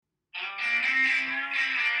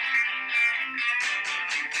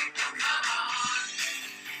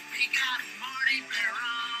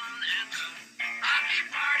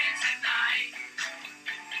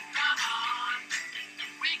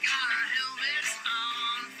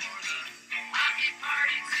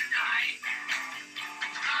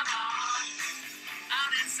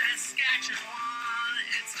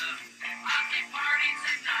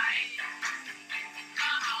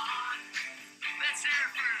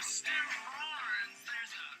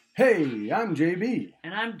Hey, I'm JB.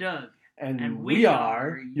 And I'm Doug. And we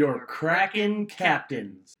are your Kraken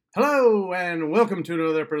Captains. Hello, and welcome to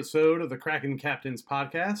another episode of the Kraken Captains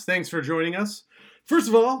podcast. Thanks for joining us. First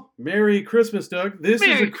of all, Merry Christmas, Doug. This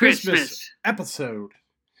is a Christmas episode.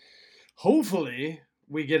 Hopefully,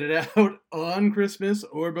 we get it out on Christmas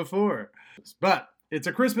or before. But it's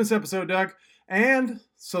a Christmas episode, Doug. And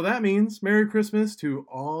so that means Merry Christmas to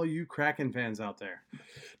all you Kraken fans out there.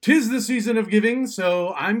 'Tis the season of giving,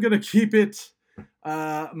 so I'm going to keep it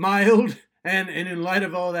mild and in light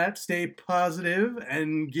of all that, stay positive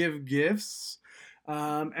and give gifts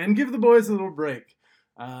and give the boys a little break.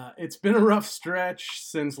 It's been a rough stretch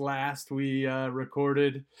since last we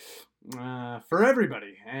recorded for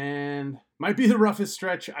everybody, and might be the roughest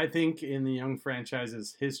stretch, I think, in the young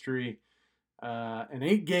franchise's history. An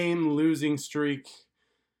 8-game losing streak,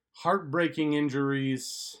 heartbreaking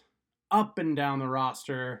injuries, up and down the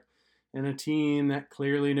roster, and a team that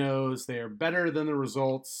clearly knows they are better than the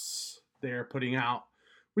results they are putting out,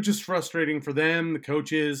 which is frustrating for them, the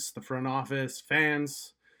coaches, the front office,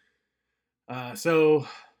 fans. So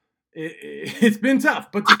it's been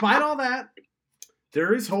tough, but despite all that,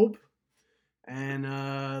 there is hope. And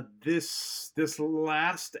this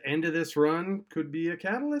last end of this run could be a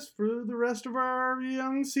catalyst for the rest of our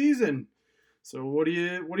young season. So what do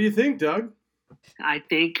you think, Doug? I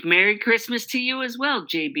think Merry Christmas to you as well,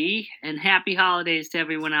 JB, and Happy Holidays to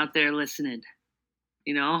everyone out there listening.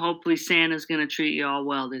 You know, hopefully Santa's going to treat you all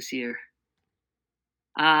well this year.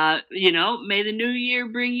 May the new year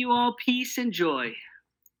bring you all peace and joy.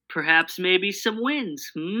 Perhaps maybe some wins,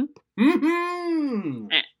 Mm-hmm.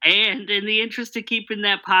 And in the interest of keeping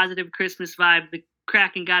that positive Christmas vibe, the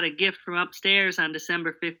Kraken got a gift from upstairs on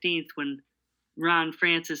December 15th when Ron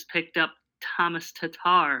Francis picked up Tomas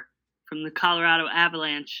Tatar from the Colorado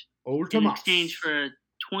Avalanche in exchange for a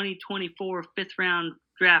 2024 fifth-round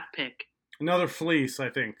draft pick. Another fleece, I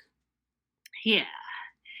think. Yeah.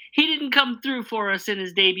 He didn't come through for us in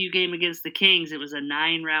his debut game against the Kings. It was a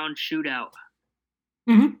 9-round shootout.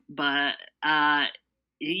 Mm-hmm. But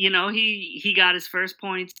he got his first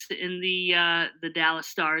points in the Dallas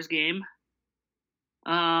Stars game.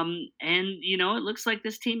 It looks like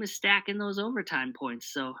this team is stacking those overtime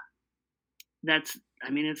points. So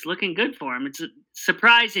it's looking good for him. It's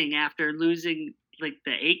surprising after losing like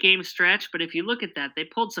the 8-game stretch, but if you look at that, they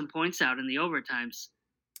pulled some points out in the overtimes.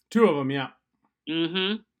 2 of them, yeah.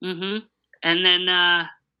 Mm-hmm. And then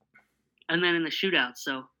in the shootout.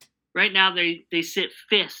 So right now they sit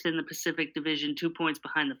 5th in the Pacific Division, 2 points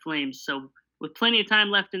behind the Flames. So with plenty of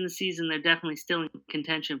time left in the season, they're definitely still in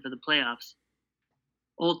contention for the playoffs.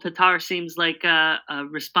 Old Tatar seems like a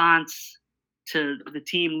response to the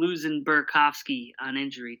team losing Burakovsky on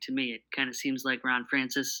injury. To me, it kind of seems like Ron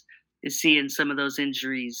Francis is seeing some of those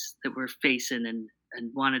injuries that we're facing and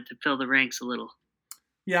wanted to fill the ranks a little.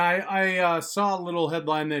 Yeah, I saw a little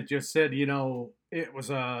headline that just said, he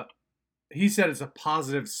said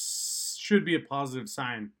it's should be a positive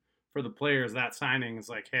sign for the players. That signing is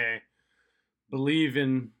like, hey, believe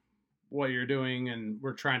in what you're doing, and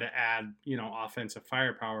we're trying to add, offensive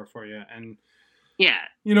firepower for you. And yeah,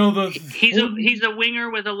 he's a winger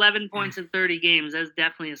with 11 points in 30 games. That's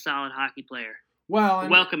definitely a solid hockey player. Well, a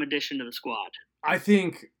welcome addition to the squad. I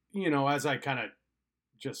think, as I kind of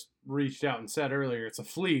just reached out and said earlier, it's a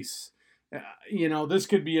fleece. This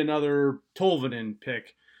could be another Tolvanen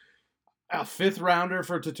pick. A 5th rounder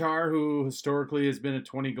for Tatar, who historically has been a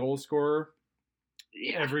 20-goal scorer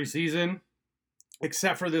every season,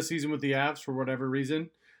 except for this season with the Avs for whatever reason.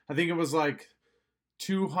 I think it was like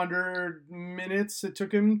 200 minutes it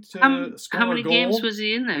took him to score a goal. How many games was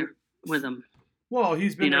he in there with them? Well,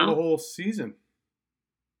 he's been there the whole season.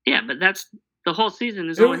 Yeah, but that's the whole season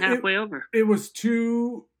is only halfway over. It was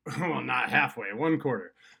not halfway, 1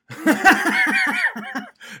 quarter.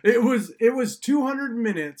 It was 200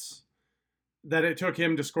 minutes that it took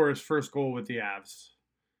him to score his first goal with the Avs.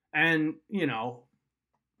 And,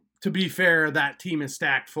 to be fair, that team is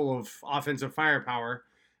stacked full of offensive firepower.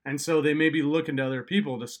 And so they may be looking to other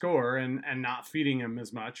people to score and not feeding him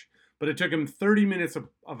as much. But it took him 30 minutes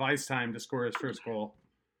of ice time to score his first goal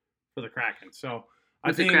for the Kraken. So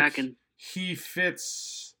I think he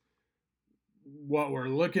fits what we're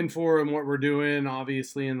looking for and what we're doing,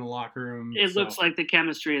 obviously, in the locker room. It looks like the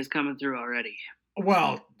chemistry is coming through already.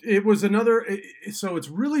 Well, it was another. So it's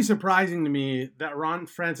really surprising to me that Ron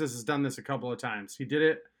Francis has done this a couple of times. He did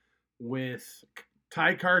it with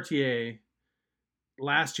Ty Cartier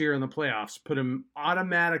last year in the playoffs, put him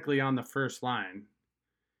automatically on the first line.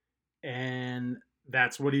 And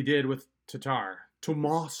that's what he did with Tatar.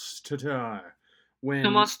 Tomas Tatar. When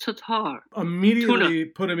Tomas Tatar. Immediately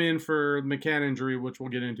put him in for McCann injury, which we'll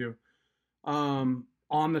get into, on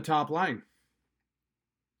the top line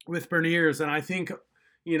with Berniers. And I think,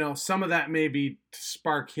 some of that may be to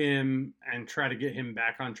spark him and try to get him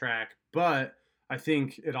back on track. But I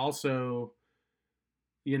think it also,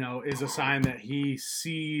 is a sign that he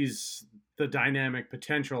sees the dynamic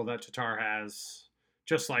potential that Tatar has,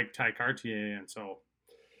 just like Ty Cartier. And so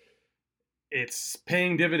it's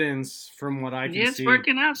paying dividends from what I can see. It's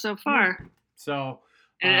working out so far. So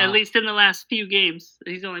at least in the last few games.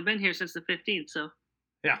 He's only been here since the 15th, so.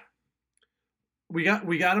 Yeah. We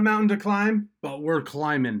got a mountain to climb, but we're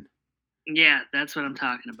climbing. Yeah, that's what I'm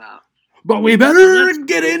talking about. But we better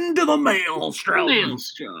get into the maelstrom.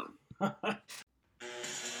 Maelstrom.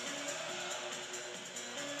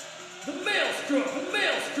 The maelstrom, the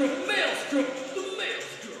maelstrom, the maelstrom, the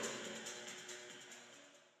maelstrom.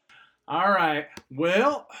 All right.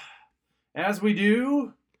 Well, as we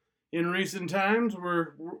do in recent times,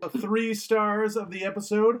 we're 3 stars of the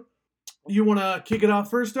episode. You want to kick it off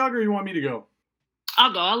first, Doug, or you want me to go?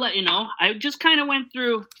 I'll go. I'll let you know. I just kind of went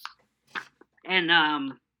through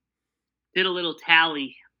and did a little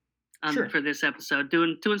tally for this episode,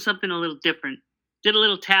 doing something a little different. Did a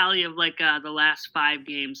little tally of the last 5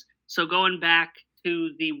 games. So going back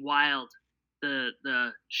to the Wild, the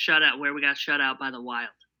shutout where we got shut out by the Wild,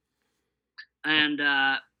 and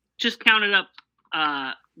just counted up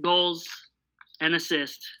goals and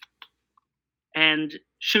assists and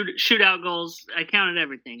shootout goals. I counted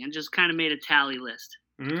everything and just kind of made a tally list.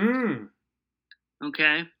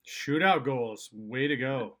 Okay. Shootout goals, way to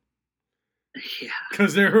go. Yeah.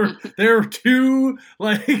 Because there were 2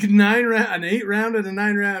 an 8 round and a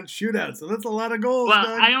 9 round shootout, so that's a lot of goals. Well,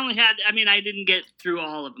 Doug. I didn't get through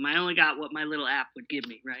all of them. I only got what my little app would give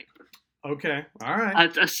me, right? Okay, all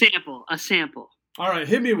right. A sample. All right,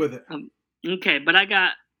 hit me with it. Okay, but I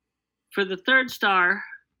got, for the 3rd star,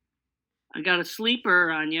 I got a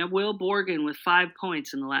sleeper on you, Will Borgen, with 5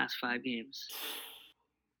 points in the last 5 games.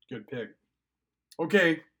 Good pick.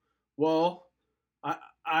 Okay, well,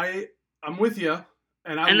 I'm with you,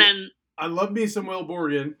 and I love me some Will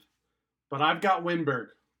Borgen, but I've got Winberg,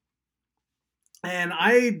 and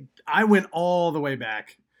I went all the way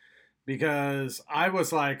back because I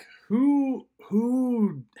was like, who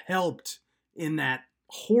helped in that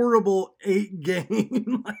horrible 8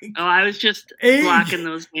 game? I was just blocking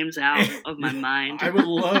those games out of my mind. I would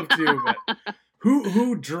love to, but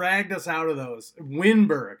who dragged us out of those?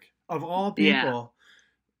 Winberg, of all people. Yeah.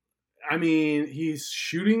 I mean, he's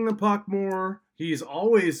shooting the puck more. He's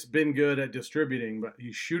always been good at distributing, but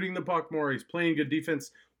he's shooting the puck more. He's playing good defense,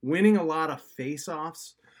 winning a lot of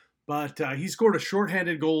face-offs. But he scored a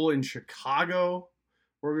shorthanded goal in Chicago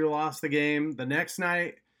where we lost the game. The next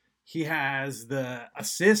night, he has the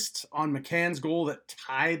assist on McCann's goal that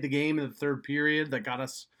tied the game in the 3rd period that got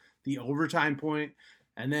us the overtime point.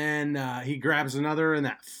 And then he grabs another in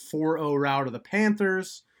that 4-0 rout of the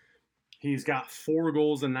Panthers. He's got 4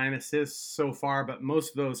 goals and 9 assists so far, but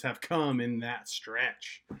most of those have come in that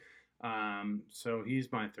stretch. So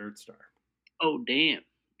he's my 3rd star. Oh, damn.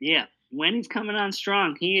 Yeah. When he's coming on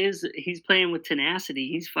strong, he's playing with tenacity.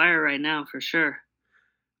 He's fire right now for sure.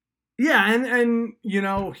 Yeah, and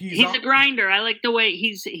he's a grinder. I like the way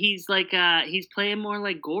he's playing more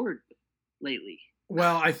like Gord lately.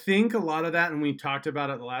 Well, I think a lot of that, and we talked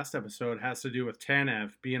about it the last episode, has to do with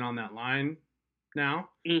Tanev being on that line now,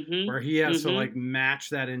 where he has to match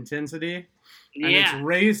that intensity, and it's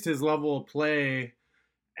raised his level of play.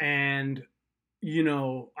 And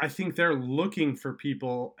I think they're looking for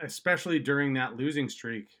people, especially during that losing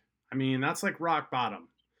streak. I mean, that's like rock bottom,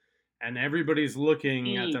 and everybody's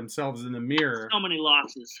looking at themselves in the mirror. So many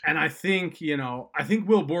losses, and I think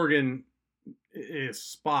Will Borgen is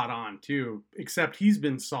spot on too, except he's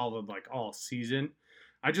been solid all season.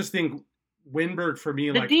 I just think Winberg, for me,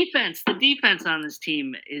 the defense on this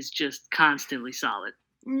team is just constantly solid.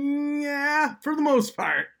 Yeah, for the most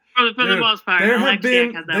part. For the most part,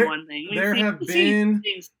 Alexiak has that one thing.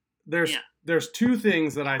 There's 2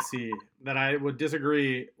 things that I see that I would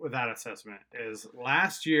disagree with that assessment. Is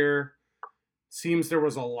last year seems there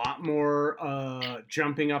was a lot more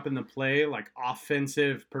jumping up in the play, like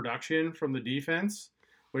offensive production from the defense.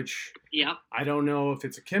 which Yep. I don't know if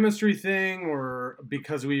it's a chemistry thing or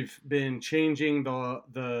because we've been changing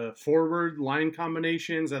the forward line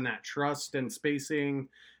combinations and that trust and spacing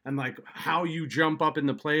and like how you jump up in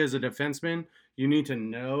the play as a defenseman. You need to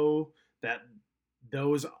know that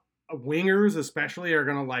those wingers especially are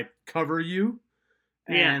going to like cover you.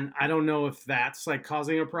 And I don't know if that's like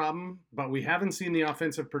causing a problem, but we haven't seen the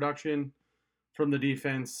offensive production from the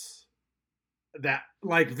defense that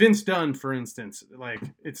like Vince Dunn, for instance, like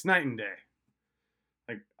it's night and day.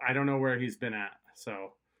 Like I don't know where he's been at.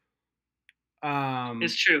 So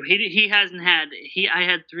it's true. He hasn't had I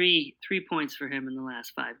had three points for him in the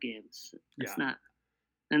last 5 games. It's not.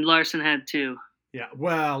 And Larson had 2. Yeah.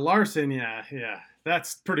 Well, Larson, yeah.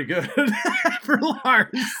 That's pretty good for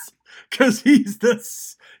Lars because he's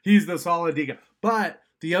the solid D guy. But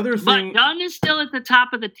the other thing, but Dunn is still at the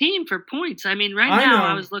top of the team for points. I mean, right now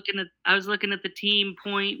I was looking at the team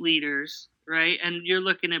point leaders, right, and you're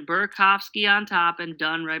looking at Burakovsky on top and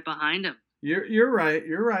Dunn right behind him. You're right.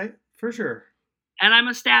 You're right for sure. And I'm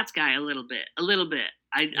a stats guy a little bit.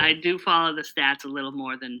 I do follow the stats a little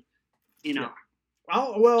more than Yeah.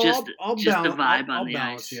 I'll just balance, the vibe I'll on the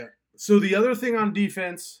balance, ice. Yeah. So the other thing on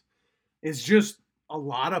defense is just a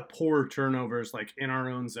lot of poor turnovers, like in our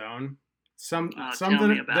own zone.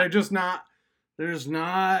 Something they're just not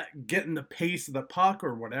getting the pace of the puck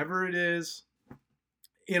or whatever it is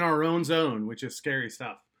in our own zone, which is scary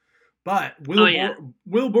stuff. But Will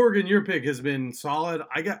Borgen, your pick has been solid.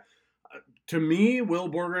 To me, Will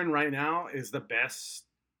Borgen right now is the best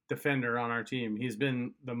defender on our team. He's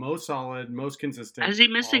been the most solid, most consistent. Has he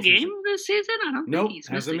missed a game this season? I don't think he's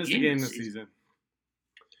hasn't missed a game this season.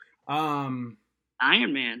 Iron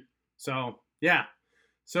Man. So, yeah.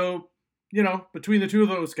 So, between the two of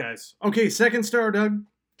those guys. Okay, second star, Doug.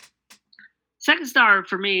 Second star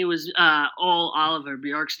for me was Oliver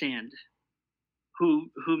Bjorkstrand, who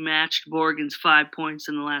matched Borgen's 5 points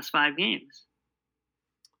in the last 5 games.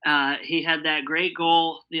 He had that great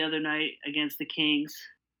goal the other night against the Kings,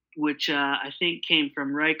 which I think came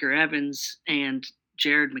from Riker Evans and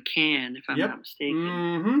Jared McCann, if I'm not mistaken.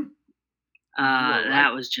 Mm-hmm.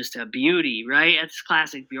 That was just a beauty, right? That's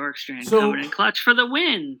classic Bjorkstrand coming in clutch for the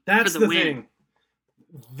win. That's the thing.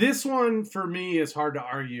 This one, for me, is hard to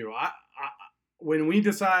argue. When we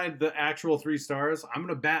decide the actual 3 stars, I'm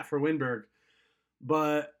going to bat for Winberg.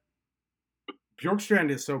 But Bjorkstrand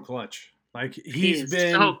is so clutch. Like he's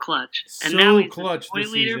been so clutch, and now he's the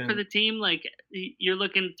point leader for the team. Like you're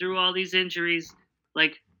looking through all these injuries,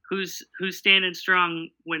 like who's standing strong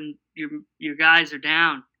when your guys are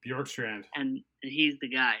down. Bjorkstrand, and he's the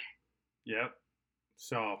guy. Yep.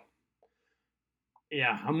 So,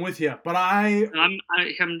 yeah, I'm with you, but I'm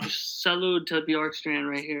salute to Bjorkstrand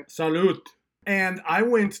right here. Salute, and I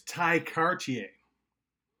went Ty Cartier.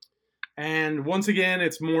 And once again,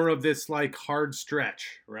 it's more of this like hard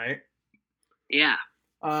stretch, right? Yeah.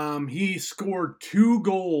 He scored 2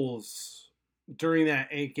 goals during that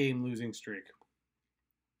 8-game losing streak.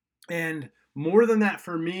 And more than that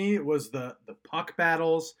for me was the puck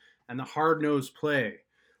battles and the hard-nosed play.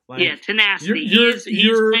 Like, tenacity. He's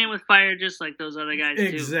playing with fire just like those other guys too.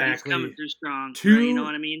 Exactly. He's coming through strong. Right? You know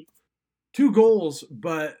what I mean? 2 goals,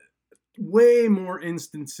 but way more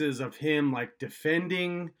instances of him like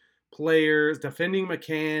defending players, defending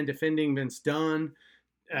McCann, defending Vince Dunn,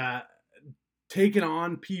 taking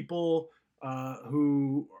on people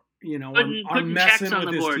who are messing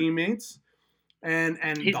with his teammates, and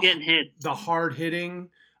he's getting hit. The hard hitting,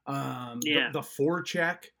 the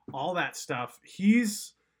forecheck, all that stuff.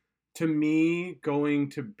 He's, to me, going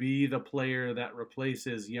to be the player that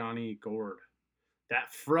replaces Yanni Gourde.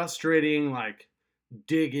 That frustrating, like,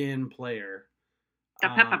 dig in player.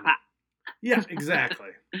 Yeah,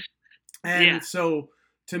 exactly. And so,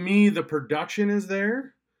 to me, the production is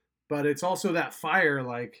there. But it's also that fire,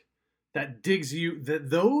 like, that digs you.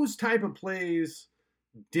 Those type of plays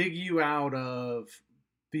dig you out of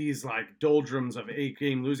these, like, doldrums of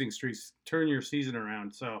 8-game losing streaks, turn your season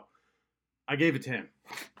around. So I gave it to him.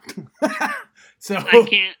 So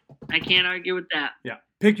I can't argue with that. Yeah.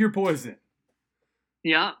 Pick your poison.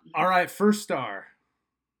 Yeah. All right, first star.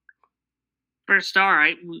 First star,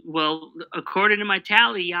 right? Well, according to my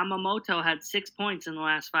tally, Yamamoto had 6 points in the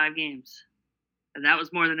last 5 games. And that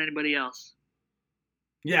was more than anybody else.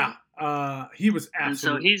 Yeah, he was absolutely. And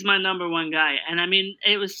so he's my number 1 guy. And I mean,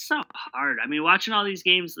 it was so hard. I mean, watching all these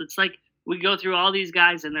games, it's like we go through all these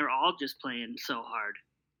guys and they're all just playing so hard.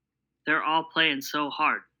 They're all playing so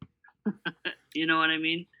hard. You know what I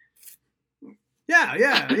mean?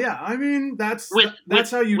 Yeah. I mean, that's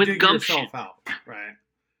how you dig yourself out, right?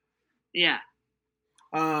 Yeah.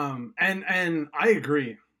 And I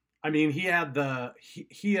agree. I mean, he had the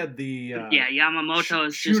Yamamoto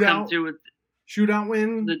has just come through with shootout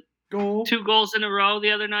win the goal, 2 goals in a row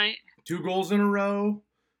the other night. 2 goals in a row.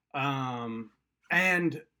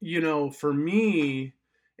 And for me,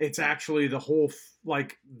 it's actually the whole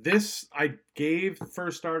this. I gave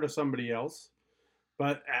first star to somebody else,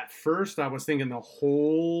 but at first I was thinking the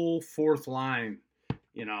whole fourth line.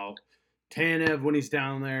 Tanev when he's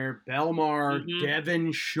down there, Belmar,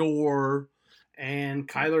 Devin Shore, and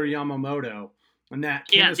Kyler Yamamoto. And that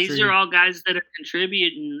chemistry. These are all guys that are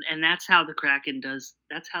contributing, and that's how the Kraken does.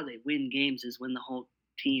 That's how they win games, is when the whole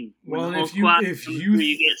team. Well, the whole if you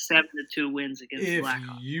get 7-2 wins against the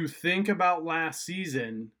Blackhawks. If you think about last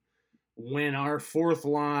season, when our fourth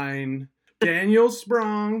line, Daniel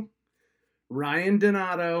Sprong, Ryan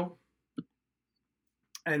Donato,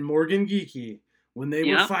 and Morgan Geekie, when they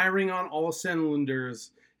were firing on all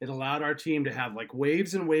cylinders, it allowed our team to have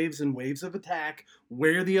waves and waves and waves of attack,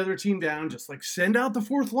 wear the other team down, just send out the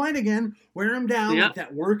fourth line again, wear them down like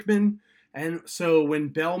that workman. And so when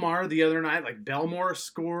Belmar the other night, Belmar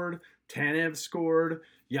scored, Tanev scored,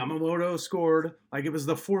 Yamamoto scored, it was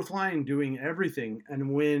the fourth line doing everything.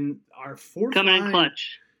 And when our fourth line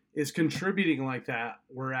clutch is contributing like that,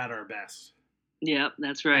 we're at our best. Yep,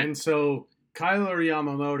 that's right. And so Kyler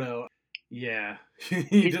Yamamoto,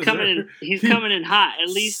 he's coming in hot. At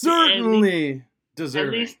least certainly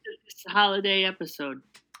deserving. At least this holiday episode.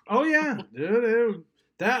 Oh yeah, dude.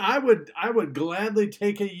 That I would gladly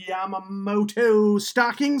take a Yamamoto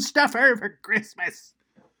stocking stuffer for Christmas.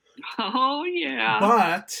 Oh yeah.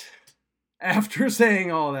 But after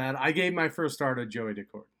saying all that, I gave my first star to Joey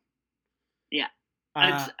Daccord. Yeah.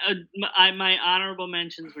 My honorable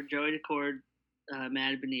mentions were Joey Daccord,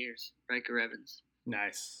 Matty Beniers, Riker Evans.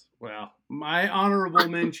 Nice. Well, my honorable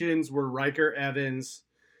mentions were Riker Evans,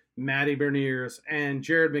 Matty Beniers, and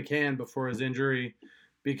Jared McCann before his injury,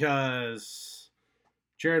 because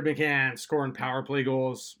Jared McCann scoring power play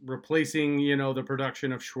goals, replacing, the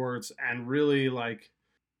production of Schwartz, and really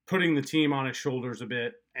putting the team on his shoulders a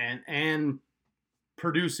bit and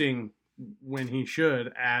producing when he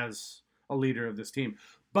should as a leader of this team.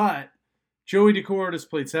 But Joey Daccord has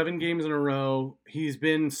played 7 games in a row. He's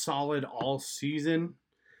been solid all season,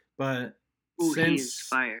 but he's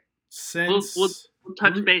fire. We'll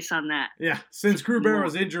touch base on that. Yeah, since Drew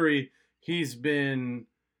Barrow's injury, he's been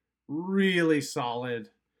really solid.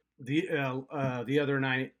 The other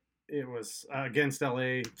night it was against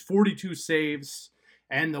LA, 42 saves,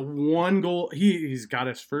 and the one goal he's got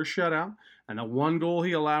his first shutout, and the one goal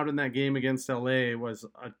he allowed in that game against LA was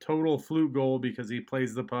a total fluke goal because he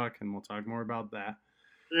plays the puck, and we'll talk more about that.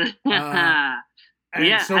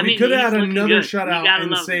 So we could have had another shutout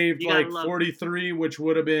and saved 43, which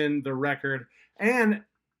would have been the record. And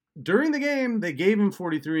during the game, they gave him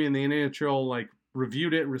 43, and the NHL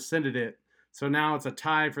reviewed it, rescinded it. So now it's a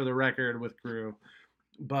tie for the record with Grew.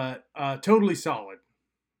 But totally solid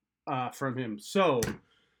from him. So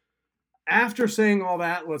after saying all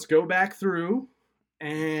that, let's go back through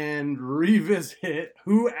and revisit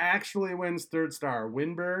who actually wins third star,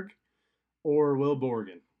 Winberg or Will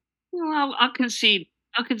Borgen. Well, I'll concede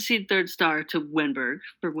third star to Winberg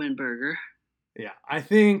for Winberger. Yeah, I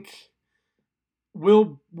think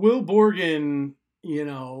Will Borgen,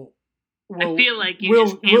 I feel like you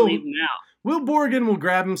just can't leave him out. Will Borgen will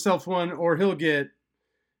grab himself one, or he'll get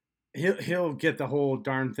the whole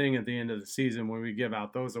darn thing at the end of the season when we give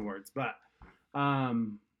out those awards. But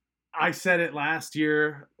I said it last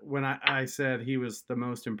year when I said he was the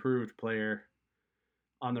most improved player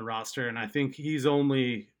on the roster, and I think he's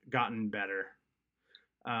only gotten better.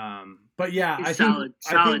 But yeah, he's I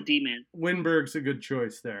think D-man. Winberg's a good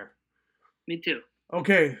choice there. Me too.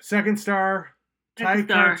 Okay, second star, Ty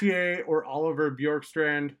Cartier or Oliver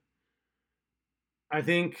Bjorkstrand. I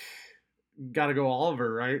think got to go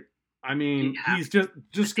Oliver, right? I mean, he's just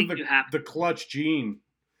the clutch gene.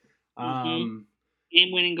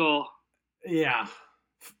 Game-winning goal. Yeah.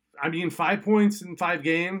 I mean, 5 points in 5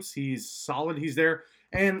 games. He's solid. He's there.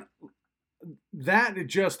 And that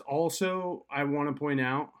just also, I want to point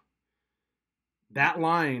out, that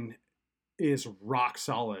line is rock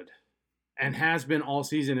solid and has been all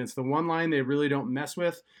season. It's the one line they really don't mess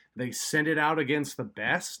with. They send it out against the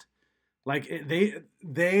best.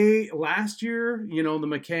 They last year, the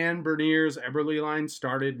McCann, Berniers, Eberle line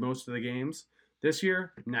started most of the games. This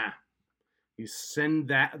year, nah.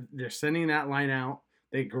 They're sending that line out.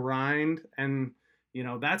 They grind, and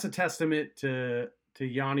that's a testament to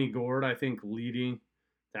Yanni Gord, I think, leading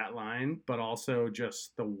that line, but also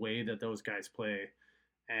just the way that those guys play.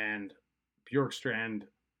 And Bjorkstrand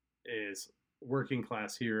is working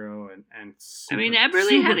class hero and I mean, super, Eberle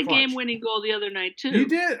super had a clutch. game-winning goal the other night too. He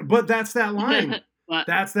did, but that's that line. But-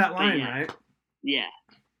 That's that line, yeah. right? Yeah.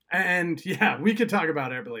 And yeah, we could talk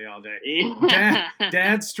about Eberle all day.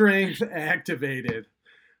 Dad strength activated.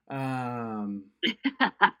 And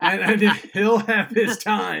he'll have his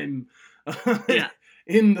time Yeah.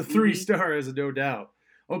 in the 3 stars, no doubt.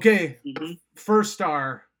 Okay, first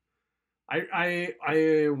star.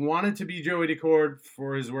 I wanted to be Joey Decord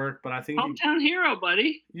for his work, but I think hometown hero,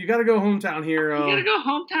 buddy. You got to go hometown hero. You got to go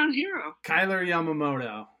hometown hero. Kyler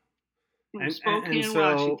Yamamoto. From Spokane,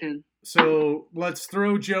 Washington. So let's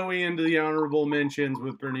throw Joey into the honorable mentions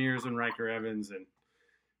with Berniers and Riker Evans,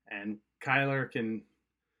 and Kyler can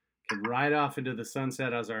ride off into the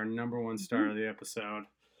sunset as our number 1 star of the episode.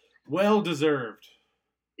 Well deserved.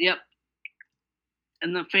 Yep.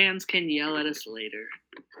 And the fans can yell at us later.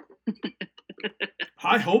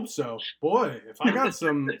 I hope so. Boy, if I got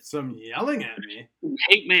some yelling at me,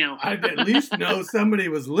 hate mail, I'd at least know somebody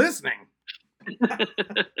was listening.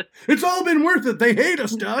 It's all been worth it. They hate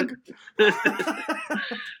us, Doug. They've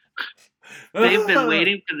been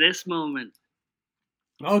waiting for this moment.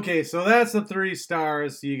 Okay, so that's the 3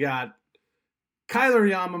 stars. You got Kyler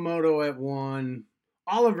Yamamoto at 1,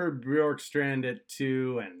 Oliver Bjorkstrand at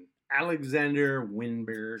 2, and Alexander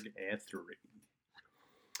Winberg at 3.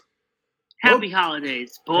 Happy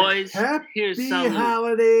holidays, boys. Happy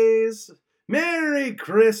holidays. Merry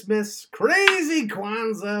Christmas. Crazy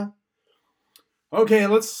Kwanzaa. Okay,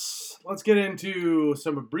 let's get into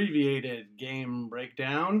some abbreviated game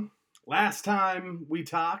breakdown. Last time we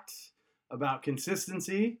talked about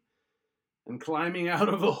consistency and climbing out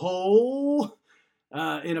of a hole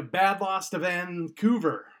in a bad loss to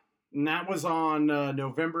Vancouver. And that was on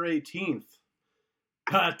November 18th.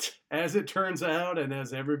 But as it turns out, and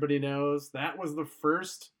as everybody knows, that was the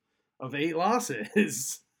first of 8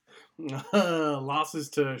 losses. Losses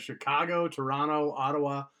to Chicago, Toronto,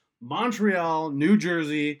 Ottawa, Montreal, New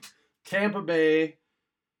Jersey, Tampa Bay,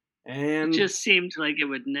 and... It just seemed like it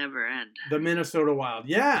would never end. The Minnesota Wild.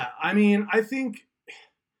 Yeah, I mean, I think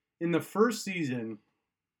in the first season,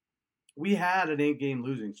 we had an 8-game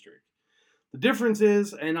losing streak. The difference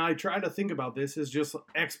is, and I try to think about this, is just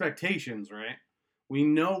expectations, right? We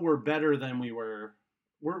know we're better than we were.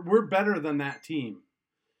 We're better than that team.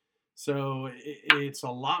 So it's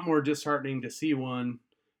a lot more disheartening to see one.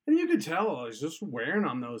 And you could tell I was just wearing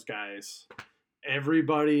on those guys.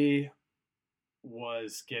 Everybody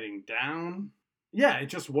was getting down. Yeah, it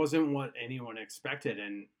just wasn't what anyone expected.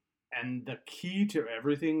 And the key to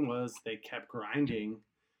everything was they kept grinding.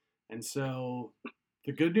 And so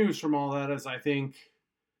the good news from all that is I think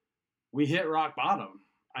we hit rock bottom.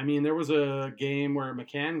 I mean, there was a game where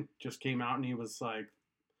McCann just came out and he was like,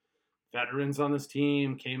 veterans on this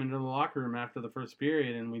team came into the locker room after the first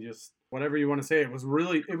period, and we just, whatever you want to say, it was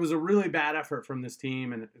a really bad effort from this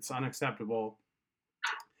team, and it's unacceptable.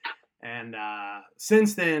 And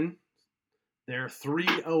since then, they're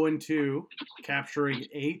 3-0-2, capturing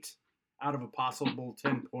 8 out of a possible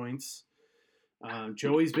 10 points.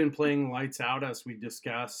 Joey's been playing lights out, as we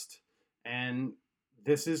discussed, and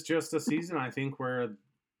this is just a season, I think, where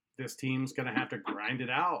this team's going to have to grind it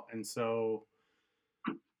out. And so,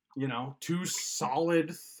 2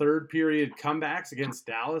 solid third period comebacks against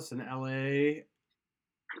Dallas and LA,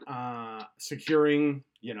 securing,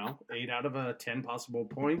 8 out of 10 possible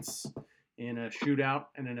points in a shootout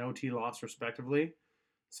and an OT loss, respectively.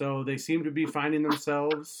 So they seem to be finding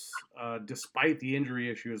themselves, despite the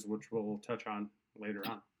injury issues, which we'll touch on later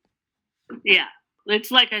on. Yeah.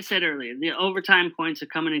 It's like I said earlier, the overtime points are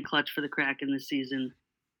coming in clutch for the Kraken this season.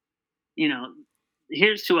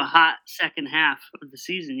 Here's to a hot second half of the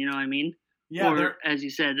season, you know what I mean? Yeah. Or, as you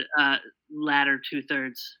said, latter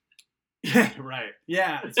 2/3. Yeah, right.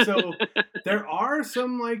 Yeah. So there are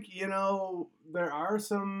some,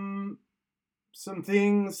 some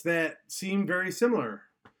things that seem very similar.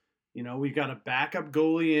 We've got a backup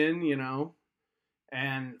goalie in,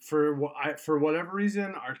 and for whatever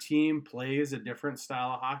reason, our team plays a different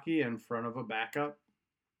style of hockey in front of a backup,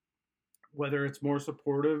 whether it's more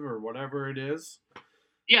supportive or whatever it is.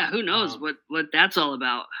 Yeah, who knows what that's all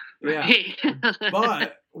about, right? Yeah,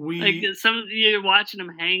 but you're watching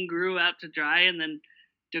them hang Grew out to dry, and then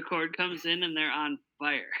Decord comes in and they're on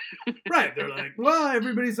fire. Right, they're like, well,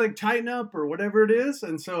 everybody's like tighten up or whatever it is,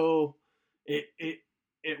 and so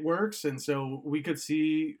it works, and so we could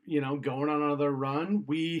see, going on another run.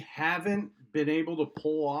 We haven't been able to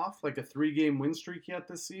pull off like a 3-game win streak yet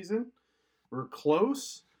this season. We're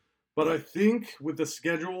close, but I think with the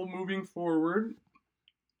schedule moving forward,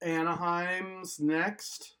 Anaheim's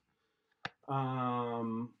next,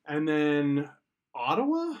 and then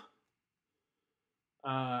Ottawa.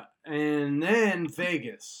 And then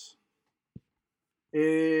Vegas.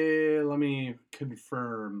 Let me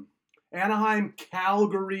confirm. Anaheim,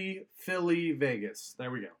 Calgary, Philly, Vegas.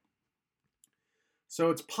 There we go. So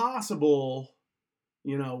it's possible,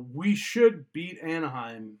 we should beat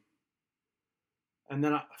Anaheim. And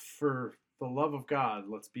then for the love of God,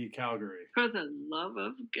 let's beat Calgary. For the love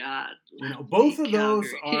of God. Both of those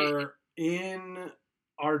are in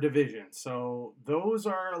our division. So those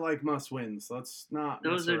are like must wins. Let's not.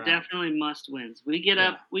 Those are definitely must wins. We get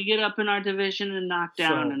up in our division and knock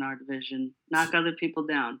down in our division. Knock other people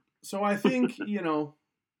down. So I think,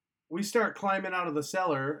 we start climbing out of the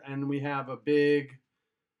cellar and we have a big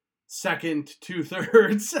second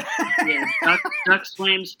 2/3. Yeah, Ducks,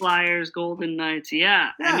 Flames, Flyers, Golden Knights.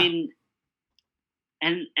 Yeah. I mean,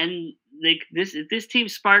 and if this team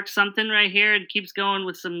sparks something right here and keeps going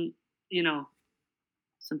with some,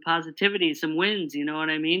 some positivity, some wins. You know what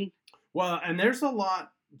I mean? Well, and there's a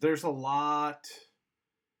lot.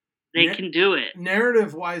 They can do it.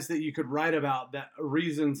 Narrative-wise, that you could write about that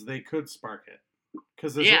reasons they could spark it.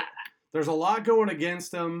 Because there's a lot going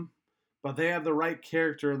against them, but they have the right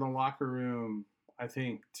character in the locker room, I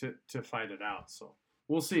think, to fight it out. So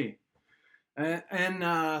we'll see.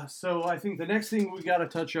 And so I think the next thing we got to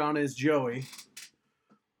touch on is Joey.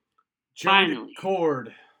 Finally.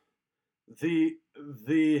 Cord, the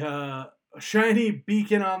shiny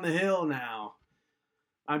beacon on the hill now.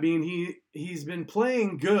 I mean, he's been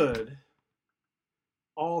playing good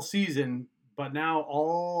all season, but now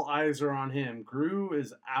all eyes are on him. Gru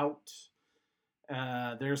is out.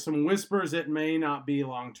 There's some whispers it may not be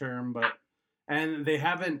long term, and they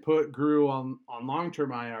haven't put Gru on long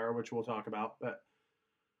term IR, which we'll talk about. But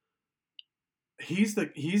he's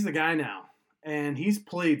the guy now, and he's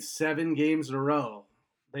played 7 games in a row.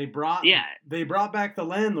 They brought back the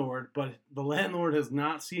landlord, but the landlord has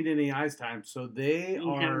not seen any ice time, so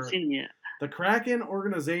haven't seen it yet. The Kraken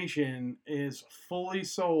organization is fully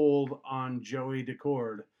sold on Joey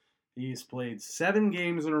Decord. He's played 7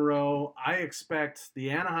 games in a row. I expect the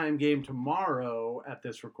Anaheim game tomorrow at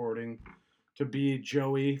this recording to be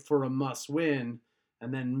Joey for a must-win,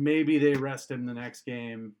 and then maybe they rest him the next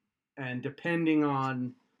game. And depending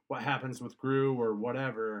on what happens with Gru or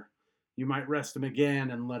whatever, you might rest him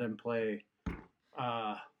again and let him play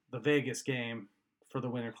the Vegas game for the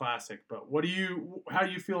Winter Classic. But how are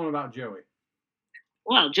you feeling about Joey?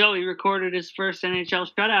 Well, Joey recorded his first NHL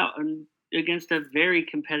shutout against a very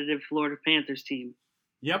competitive Florida Panthers team.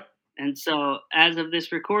 Yep. And so, as of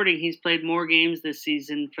this recording, he's played more games this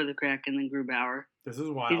season for the Kraken than Grubauer. This is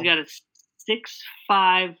wild. He's got a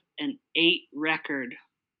 6-5-8 record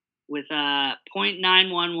with a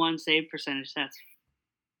 .911 save percentage. That's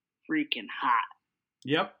freaking hot.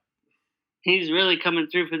 Yep. He's really coming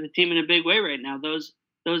through for the team in a big way right now. Those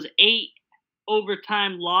 8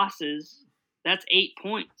 overtime losses, that's 8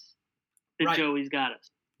 points that Joey's got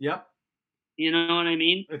us. Yep. You know what I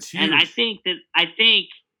mean? It's huge. And I think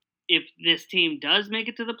if this team does make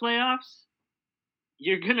it to the playoffs,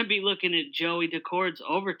 you're going to be looking at Joey Decord's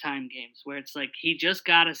overtime games where it's like he just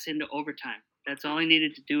got us into overtime. That's all he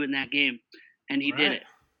needed to do in that game, and he did it.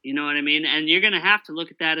 You know what I mean? And you're going to have to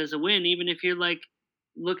look at that as a win, even if you're like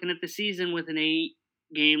looking at the season with an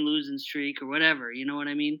 8-game losing streak or whatever. You know what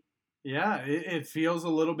I mean? Yeah, it feels a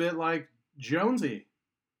little bit like Jonesy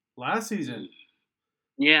last season.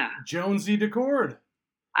 Yeah. Jonesy Decord.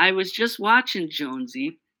 I was just watching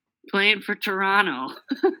Jonesy playing for Toronto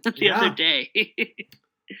the other day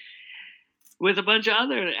with a bunch of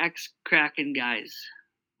other ex-Kraken guys.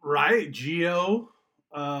 Right, Gio,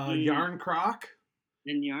 Yarncroc.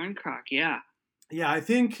 And Yarncroc, yeah. Yeah, I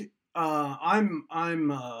think I'm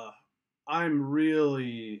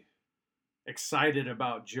really excited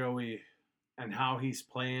about Joey and how he's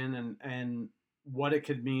playing and what it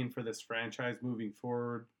could mean for this franchise moving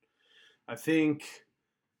forward. I think,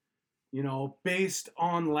 based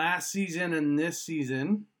on last season and this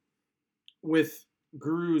season, with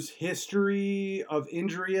Gru's history of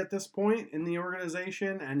injury at this point in the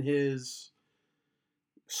organization and his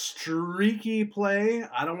streaky play,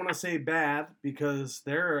 I don't want to say bad, because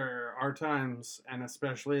there are times, and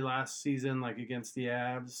especially last season, like against the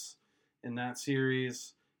Avs in that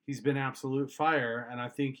series, he's been absolute fire, and I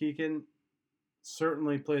think he can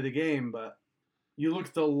certainly play the game. But you look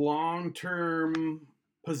at the long-term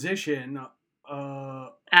position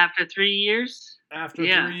after 3 years? After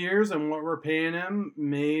 3 years and what we're paying him,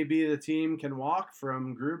 maybe the team can walk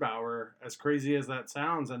from Grubauer, as crazy as that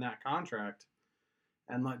sounds, in that contract,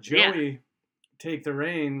 and let Joey take the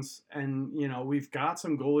reins. And, we've got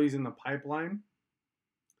some goalies in the pipeline.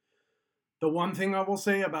 The one thing I will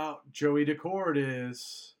say about Joey Decord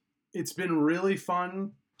is it's been really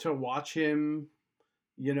fun to watch him,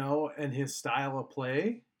 and his style of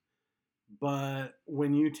play. But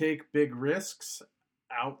when you take big risks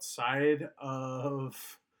outside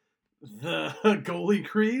of the goalie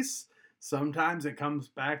crease, sometimes it comes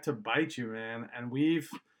back to bite you, man. And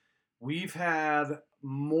we've had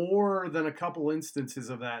more than a couple instances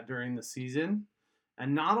of that during the season,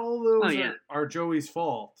 and not all those are Joey's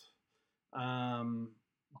fault.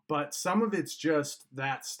 But some of it's just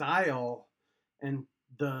that style and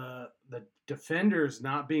the defenders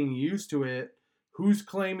not being used to it. Who's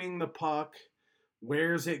claiming the puck?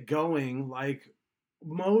 Where's it going? Like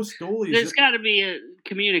most goalies, there's got to be a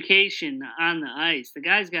communication on the ice. The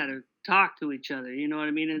guys got to talk to each other. You know what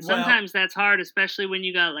I mean? And sometimes that's hard, especially when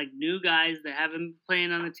you got like new guys that haven't been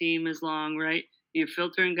playing on the team as long, right? You're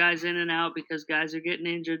filtering guys in and out because guys are getting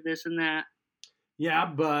injured, this and that. Yeah,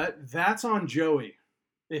 but that's on Joey.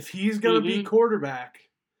 If he's going to be quarterback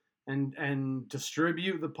and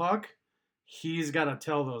distribute the puck, he's got to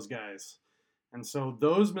tell those guys. And so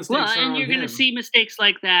those mistakes are on him. Well, and you're going to see mistakes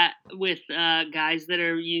like that with guys that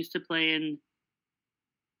are used to playing,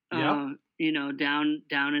 down in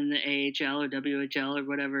the AHL or WHL or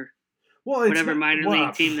whatever. Well, whatever minor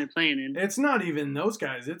league team they're playing in. It's not even those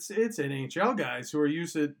guys. It's NHL guys who are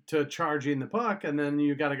used to charging the puck, and then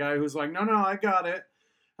you got a guy who's like, no, I got it.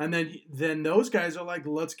 And then those guys are like,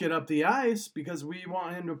 let's get up the ice because we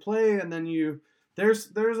want him to play. And then there's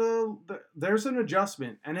an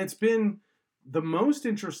adjustment, and it's been the most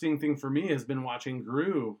interesting thing for me has been watching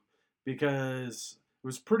Grew, because it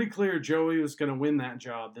was pretty clear Joey was going to win that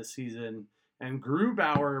job this season. And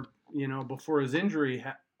Grubauer, before his injury,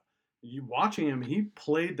 watching him, he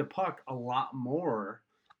played the puck a lot more,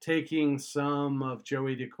 taking some of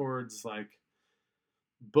Joey Decord's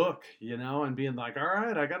book, and being like, all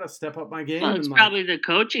right, I got to step up my game. Well, it's probably the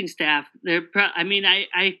coaching staff.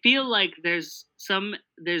 I feel like there's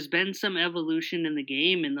been some evolution in the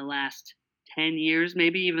game in the last 10 years,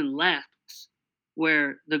 maybe even less,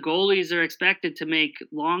 where the goalies are expected to make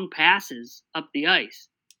long passes up the ice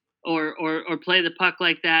or play the puck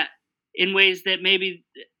like that in ways that maybe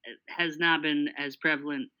has not been as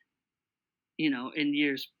prevalent, in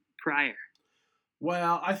years prior.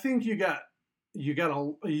 Well, I think you got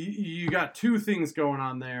two things going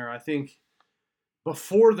on there. I think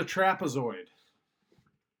before the trapezoid.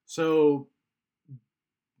 So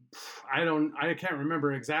I can't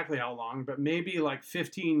remember exactly how long, but maybe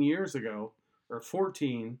 15 years ago or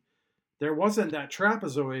 14, there wasn't that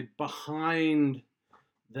trapezoid behind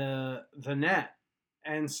the net.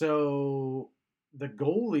 And so the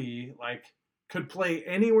goalie could play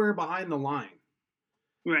anywhere behind the line.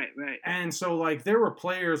 Right. And so there were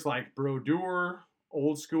players like Brodeur,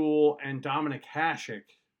 Old School, and Dominic Hasek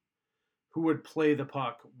who would play the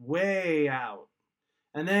puck way out.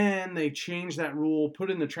 And then they changed that rule,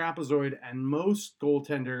 put in the trapezoid, and most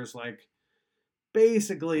goaltenders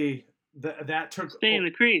basically that took stay in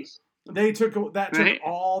the crease. They took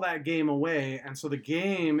all that game away, and so the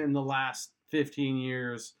game in the last 15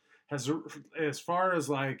 years has, as far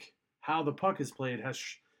as how the puck is played,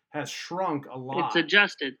 has shrunk a lot. It's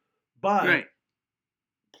adjusted, but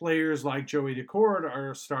players like Joey Decord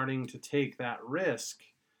are starting to take that risk.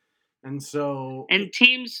 And so, and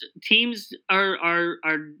teams are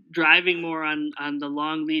driving more on the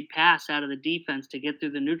long lead pass out of the defense to get through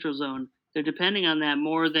the neutral zone. They're depending on that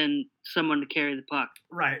more than someone to carry the puck.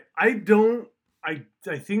 Right. I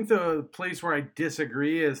think the place where I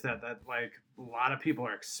disagree is that a lot of people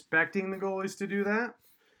are expecting the goalies to do that.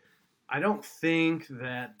 I don't think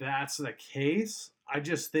that that's the case. I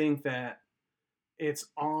just think that it's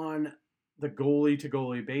on the goalie to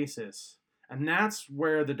goalie basis. And that's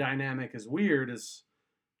where the dynamic is weird, is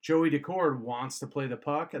Joey Decord wants to play the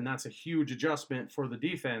puck, and that's a huge adjustment for the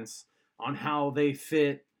defense on how they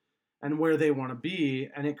fit and where they want to be,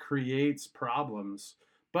 and it creates problems.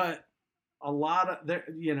 But a lot of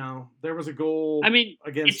there was a goal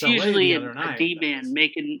against LA the other night. It's usually a D-man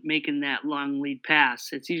making that long lead pass.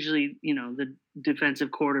 It's usually, the defensive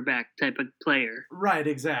quarterback type of player. Right,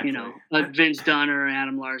 exactly. Like Vince Dunn or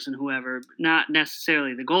Adam Larson, whoever. Not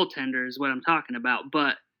necessarily the goaltender is what I'm talking about,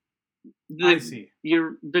 but I see.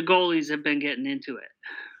 The goalies have been getting into it.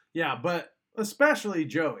 Yeah, but especially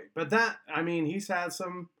Joey. But he's had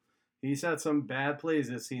some bad plays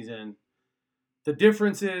this season. The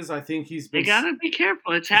difference is, I think he's been. You gotta be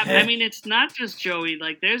careful. It's happening. It's not just Joey.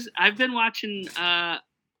 I've been watching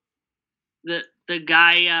the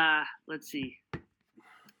guy. Let's see.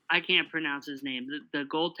 I can't pronounce his name. The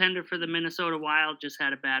goaltender for the Minnesota Wild just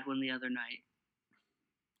had a bad one the other night.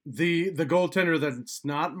 The goaltender that's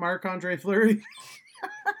not Marc-Andre Fleury.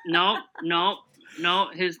 No. No,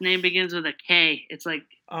 his name begins with a K. It's like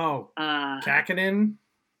Kakinen?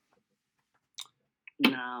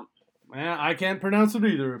 No. Well, I can't pronounce it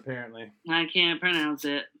either, apparently. I can't pronounce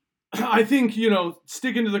it. I think,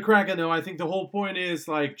 sticking to the Kraken, though, I think the whole point is,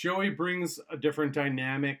 like, Joey brings a different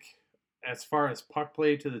dynamic as far as puck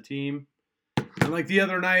play to the team. And, like, the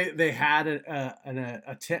other night, they had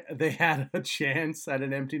they had a chance at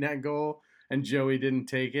an empty net goal, and Joey didn't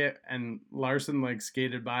take it, and Larson, like,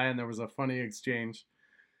 skated by, and there was a funny exchange.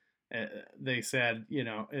 They said,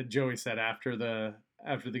 Joey said after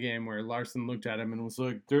the game where Larson looked at him and was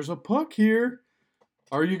like, "There's a puck here.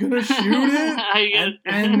 Are you gonna shoot it?"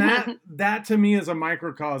 and that to me is a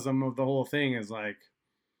microcosm of the whole thing. Is like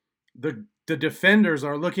the defenders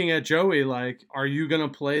are looking at Joey like, "Are you gonna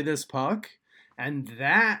play this puck?" And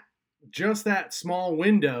that small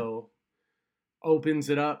window opens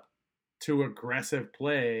it up to aggressive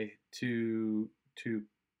play to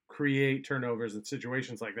create turnovers and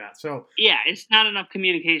situations like that. So yeah, it's not enough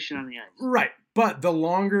communication on the ice. Right. But the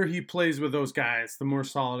longer he plays with those guys, the more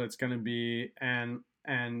solid it's going to be. And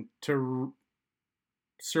to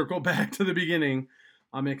circle back to the beginning,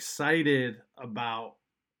 I'm excited about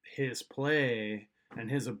his play and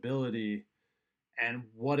his ability and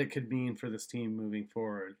what it could mean for this team moving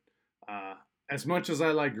forward. As much as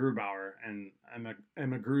I like Grubauer, and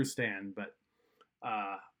I'm a Gru stan, but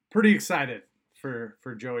pretty excited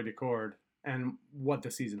for Joey Decord and what the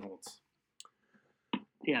season holds.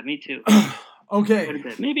 Yeah, me too. Okay.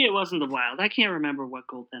 Maybe it wasn't the Wild. I can't remember what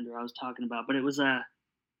goaltender I was talking about, but it was a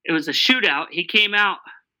shootout. He came out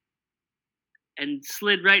and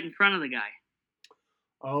slid right in front of the guy.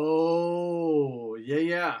 Oh,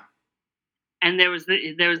 yeah. And there was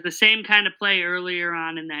the same kind of play earlier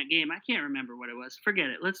on in that game. I can't remember what it was. Forget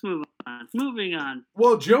it. Let's move on. Moving on.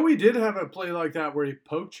 Well, Joey did have a play like that where he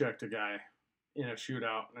poke checked a guy in a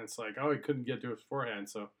shootout, and it's like, he couldn't get to his forehand.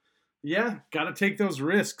 So, yeah, got to take those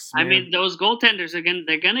risks, man. I mean, those goaltenders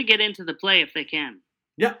they're gonna get into the play if they can.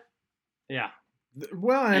 Yeah.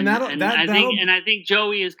 Well, I think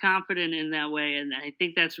Joey is confident in that way, and I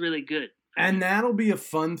think that's really good. And that'll be a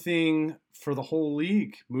fun thing for the whole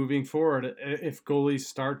league moving forward if goalies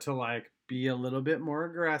start to like be a little bit more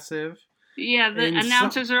aggressive. Yeah, the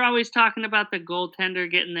announcers are always talking about the goaltender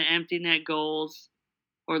getting the empty net goals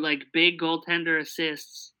or like big goaltender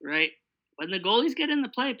assists, right? When the goalies get in the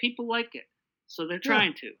play, people like it. So they're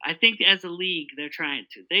trying to. I think as a league, they're trying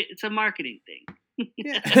to. It's a marketing thing.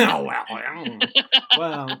 Yeah.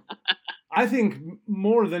 Well, I think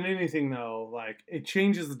more than anything, though, like it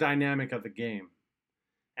changes the dynamic of the game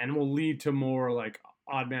and will lead to more like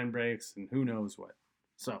odd man breaks and who knows what.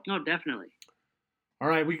 So, definitely. All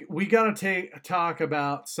right, we got to talk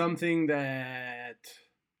about something that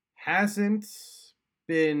hasn't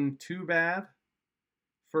been too bad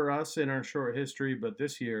for us in our short history, but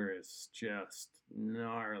this year is just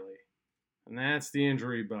gnarly. And that's the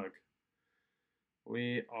injury bug.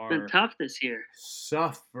 We are been tough this year.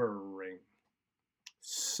 Suffering.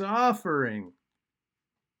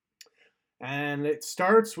 And it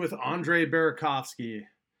starts with Andrei Burakovsky.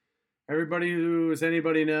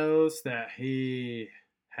 Anybody knows that he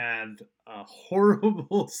had a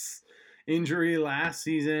horrible injury last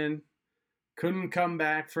season, couldn't come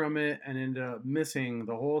back from it, and ended up missing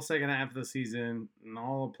the whole second half of the season and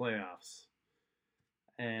all the playoffs.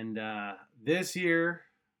 And this year,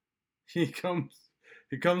 he comes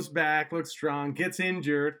back, looks strong, gets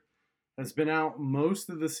injured, has been out most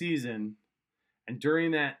of the season. And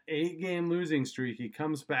during that 8-game losing streak, he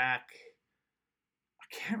comes back. I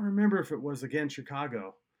can't remember if it was against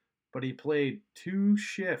Chicago, but he played 2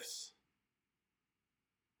 shifts.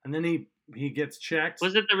 And then he gets checked.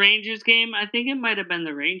 Was it the Rangers game? I think it might have been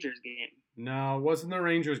the Rangers game. No, it wasn't the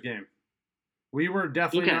Rangers game. We were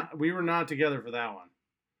definitely not together for that one.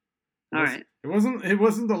 All right. It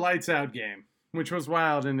wasn't the lights out game, which was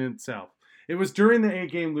wild in itself. It was during the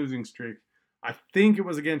 8-game losing streak. I think it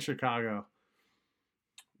was against Chicago.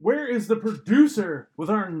 Where is the producer with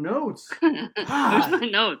our notes? Where's my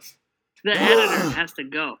notes? The editor has to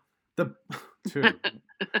go.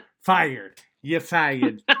 Fired. You're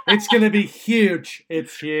fired. It's going to be huge.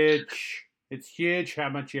 It's huge. It's huge how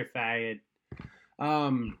much you're fired.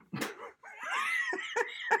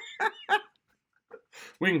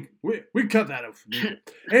 We can cut that off.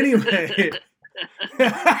 Anyway.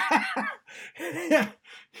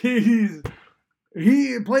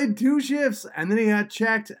 He played 2 shifts and then he got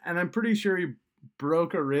checked, and I'm pretty sure he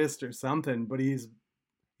broke a wrist or something, but he's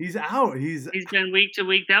out. He's been week to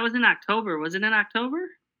week. That was in October. Was it in October?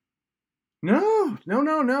 No.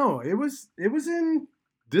 It was in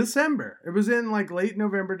December. It was in like late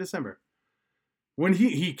November, December. When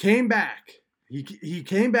he came back. he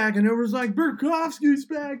came back and everyone's like, Burkowski's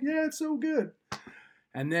back. Yeah, it's so good.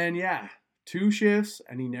 And then, 2 shifts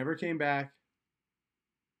and he never came back.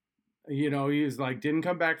 He was like, didn't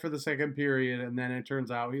come back for the second period. And then it turns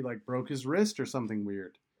out he like broke his wrist or something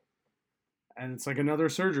weird. And it's like another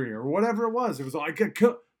surgery or whatever it was. It was like,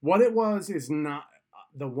 what it was is not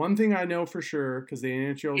the one thing I know for sure because the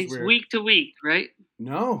NHL is It's weird. week to week, right?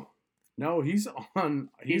 No, he's on on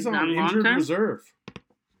injured long-term? reserve.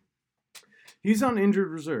 He's on injured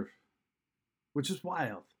reserve, which is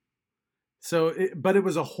wild. So, but it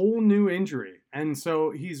was a whole new injury. And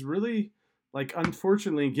so he's really, like,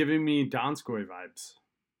 unfortunately giving me Donskoy vibes.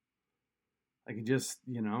 Like, just,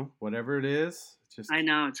 whatever it is. Just I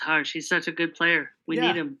know, it's harsh. He's such a good player. We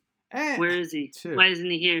need him. Where is he? Too. Why isn't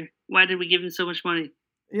he here? Why did we give him so much money?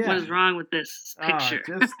 Yeah. What is wrong with this picture?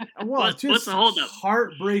 What's the holdup?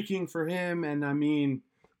 Heartbreaking for him. And I mean,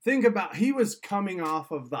 think about, he was coming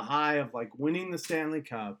off of the high of like winning the Stanley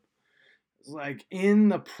Cup, like in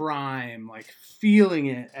the prime, like feeling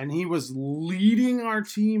it. And he was leading our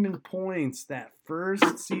team in points that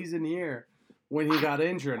first season year when he got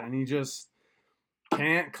injured, and he just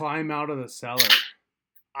can't climb out of the cellar.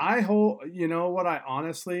 I hope,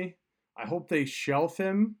 I hope they shelf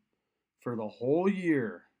him for the whole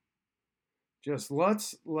year. Just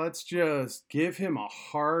let's just give him a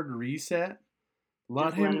hard reset.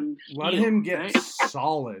 Let him get right?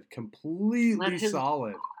 solid, completely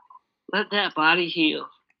solid. Let that body heal.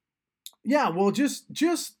 Yeah, well,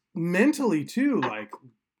 just mentally too. Like,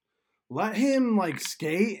 let him like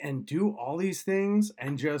skate and do all these things,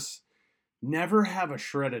 and just never have a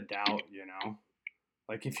shred of doubt.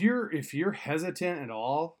 Like if you're hesitant at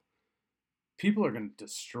all, people are going to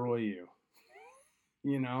destroy you.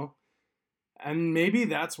 And maybe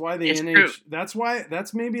that's why the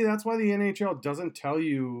NHL doesn't tell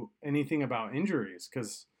you anything about injuries,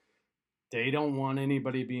 because they don't want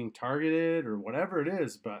anybody being targeted or whatever it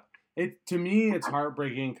is. But to me, it's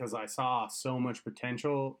heartbreaking because I saw so much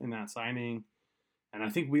potential in that signing, and I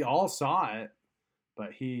think we all saw it.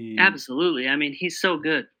 But he absolutely. I mean, he's so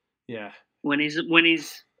good. Yeah. When he's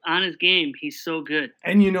on his game, he's so good.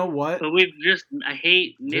 And you know what? But I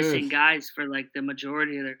hate missing guys for like the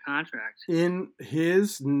majority of their contract. In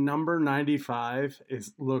his number 95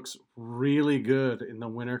 looks really good in the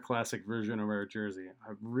Winter Classic version of our jersey.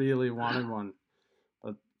 I really wanted one.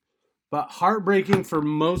 But heartbreaking for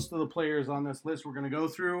most of the players on this list we're going to go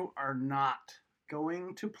through are not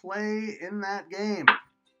going to play in that game.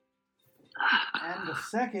 And the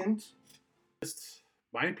second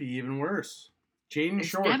might be even worse. Jaden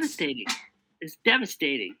Shorts. It's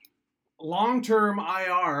devastating. Long-term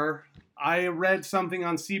IR. I read something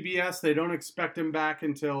on CBS. They don't expect him back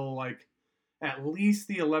until like at least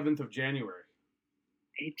the 11th of January.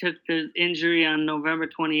 He took the injury on November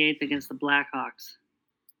 28th against the Blackhawks.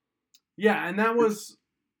 Yeah, and that was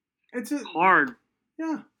hard.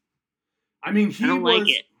 Yeah. I mean, I don't like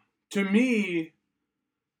it. To me,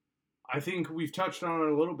 I think we've touched on it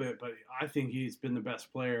a little bit, but I think he's been the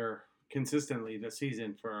best player consistently this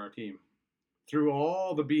season for our team through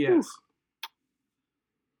all the BS. Ooh.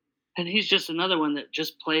 And he's just another one that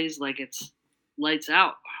just plays like it's lights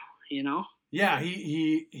out, Yeah,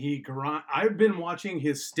 he I've been watching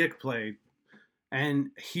his stick play, and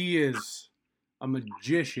he is a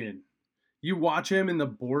magician. You watch him in the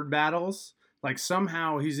board battles, like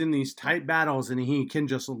somehow he's in these tight battles and he can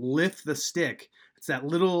just lift the stick. It's that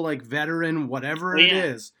little like veteran, whatever it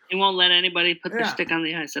is. He won't let anybody put their stick on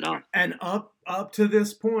the ice at all. And up to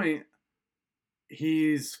this point,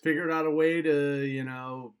 he's figured out a way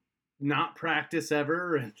to, not practice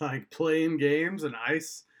ever and like play in games and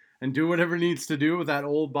ice and do whatever needs to do with that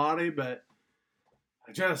old body. But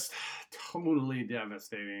just totally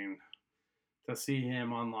devastating to see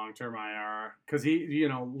him on long-term IR, because he,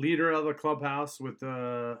 leader of the clubhouse with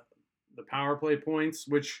the power play points,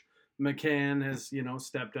 which McCann has,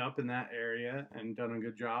 stepped up in that area and done a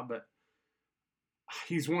good job. But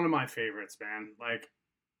he's one of my favorites, man. Like,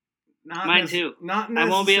 mine too. Not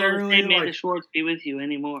necessarily. I won't be able to say Amanda Schwartz be with you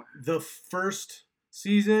anymore. The first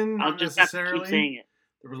season, I'll just have to keep saying it.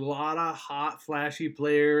 There was a lot of hot, flashy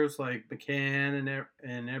players like McCann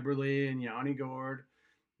and Eberle and Yanni Gord,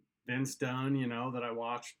 Vince Dunn, that I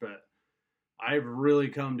watched. But I've really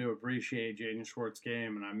come to appreciate Jaden Schwartz's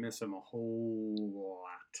game, and I miss him a whole lot.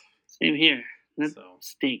 Same here. That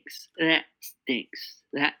stinks. That stinks.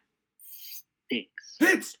 That stinks.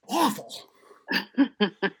 It's awful.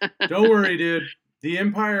 Don't worry, dude. The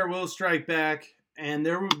Empire will strike back, and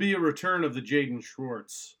there will be a return of the Jaden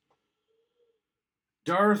Schwartz.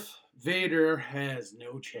 Darth Vader has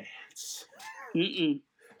no chance. Mm-mm.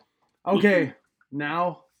 Okay,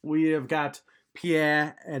 now we have got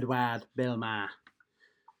Pierre-Edouard Bellemare.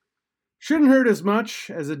 Shouldn't hurt as much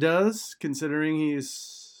as it does, considering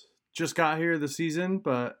he's just got here this season,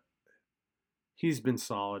 but he's been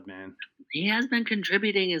solid, man. He has been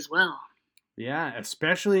contributing as well. Yeah,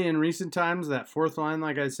 especially in recent times, that fourth line,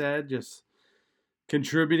 like I said, just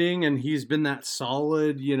contributing, and he's been that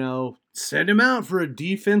solid, send him out for a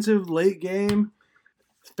defensive late game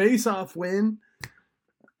face-off win.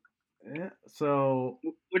 Yeah, so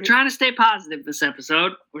we're trying to stay positive this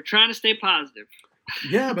episode. We're trying to stay positive.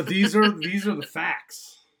 Yeah, but these are the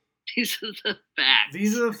facts. These are the facts.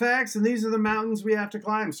 These are the facts, and these are the mountains we have to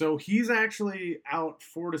climb. So he's actually out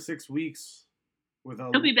 4 to 6 weeks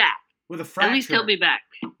He'll be back. With a fracture. At least he'll be back.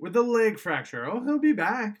 With a leg fracture. Oh, he'll be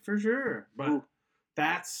back for sure. But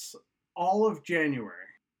that's all of January.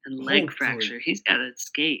 And leg fracture. He's got to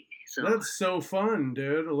skate. So that's so fun,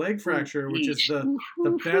 dude. A leg fracture, which is the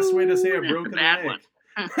best way to say a broken leg. One.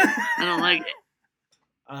 I don't like it.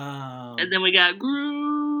 And then we got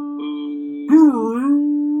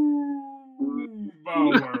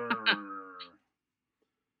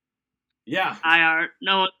Yeah. IR.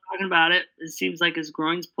 No one's talking about it. It seems like his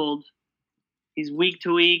groin's pulled. He's week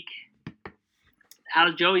to week. How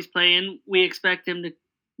Joey's playing, we expect him to,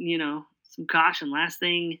 some caution. Last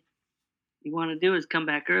thing you want to do is come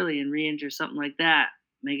back early and re-injure something like that.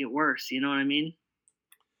 Make it worse. You know what I mean?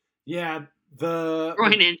 Yeah. The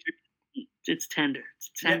groin injury. It's tender. It's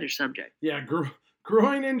a tender subject. Yeah,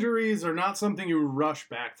 groin injuries are not something you rush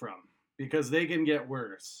back from because they can get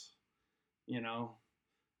worse.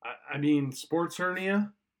 I mean, sports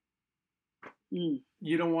hernia,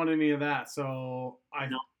 you don't want any of that. So,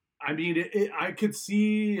 I mean, I could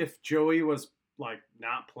see if Joey was,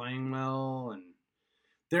 not playing well and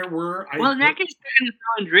there were... in that case, they're going to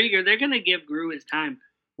throw in Drieger. They're going to give Gru his time.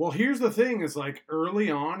 Well, here's the thing is, early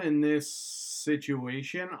on in this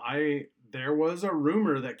situation, there was a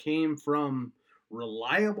rumor that came from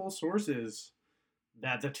reliable sources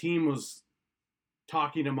that the team was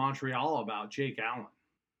talking to Montreal about Jake Allen,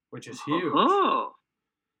 which is huge. Oh,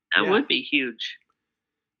 that would be huge.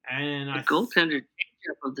 And the goaltender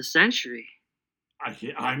change-up of the century.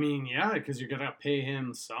 I mean, yeah, because you're going to pay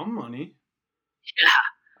him some money. Yeah.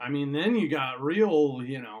 I mean, then you got real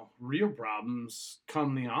problems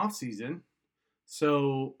come the offseason.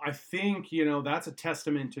 So I think, that's a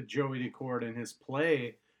testament to Joey Daccord and his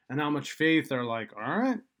play and how much faith they're like, all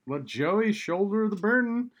right, let Joey shoulder the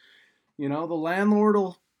burden. The landlord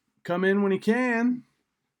will come in when he can.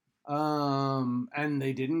 And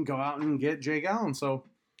they didn't go out and get Jake Allen. So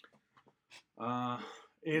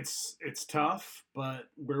it's tough, but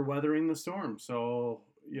we're weathering the storm. So,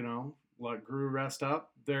 let Gru rest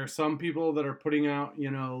up. There are some people that are putting out,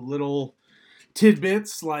 little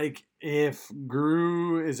tidbits like if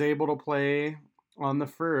Gru is able to play on the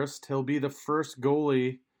first, he'll be the first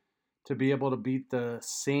goalie to be able to beat the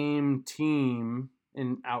same team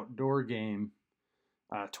in outdoor game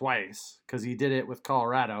twice because he did it with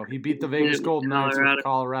Colorado. He beat the Vegas Golden Knights with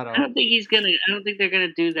Colorado. I don't think they're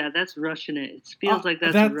gonna do that. That's rushing it. It feels like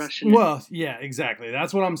that's rushing it. Well, yeah, exactly.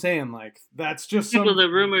 That's what I'm saying. That's just the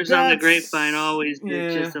rumors on the grapevine always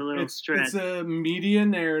just a little stretch. It's a media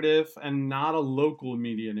narrative and not a local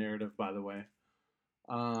media narrative, by the way.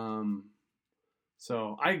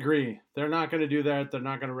 So I agree. They're not going to do that. They're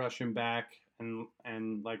not going to rush him back.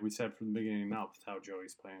 And like we said from the beginning, not with how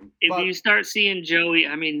Joey's playing. If you start seeing Joey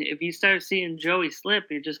slip,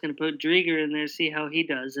 you're just going to put Drieger in there, see how he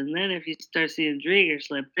does. And then if you start seeing Drieger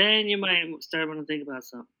slip, then you might start want to think about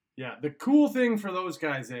something. Yeah, the cool thing for those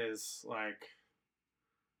guys is,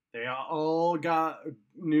 they all got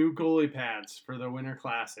new goalie pads for the Winter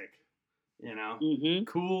Classic.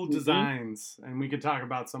 Cool designs. And we could talk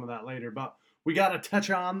about some of that later. But we got to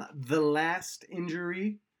touch on the last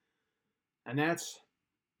injury. And that's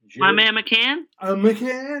my man McCann?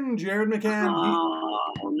 Jared McCann. Oh,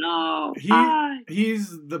 no. He's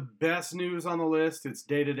the best news on the list. It's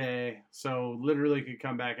day-to-day, so literally could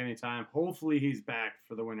come back anytime. Hopefully he's back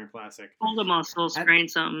for the Winter Classic. Hold a muscle, sprain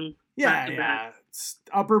something. Yeah. It's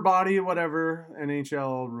upper body, whatever,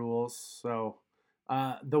 NHL rules. So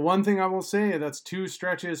the one thing I will say, that's 2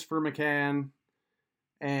 stretches for McCann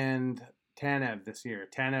and Tanev this year.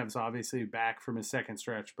 Tanev's obviously back from his second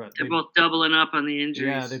stretch, but they're both doubling up on the injuries.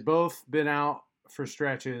 Yeah, they've both been out for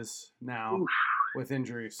stretches now with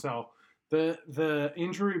injuries. So the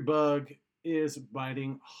injury bug is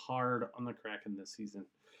biting hard on the Kraken this season.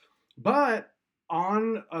 But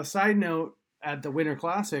on a side note, at the Winter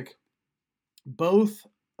Classic, both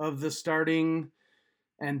of the starting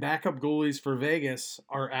and backup goalies for Vegas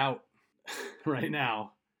are out right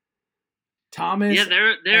now. Thomas. Yeah,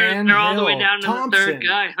 they're and all the way Hill. down to Thompson. the third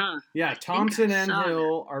guy, huh? Yeah, Thompson and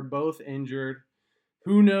Hill are both injured.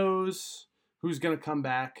 Who knows who's going to come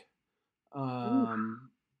back? You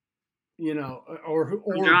know, or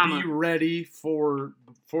be ready for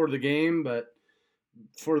the game, but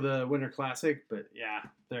for the Winter Classic. But yeah,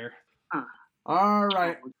 they're all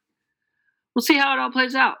right. We'll see how it all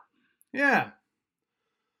plays out. Yeah.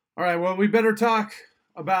 All right. Well, we better talk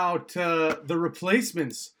about the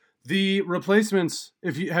Replacements. The Replacements.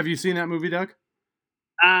 Have you seen that movie, Doug?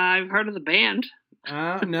 I've heard of the band.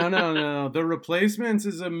 No. The Replacements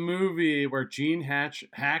is a movie where Gene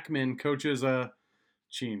Hackman coaches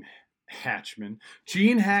Gene Hackman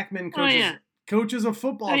coaches a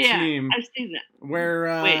football team. I've seen that.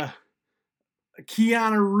 Where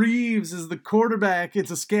Keanu Reeves is the quarterback.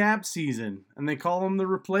 It's a scab season, and they call them the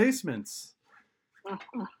Replacements.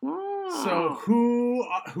 So who's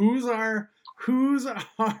our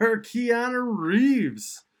Keanu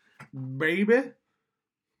Reeves, baby?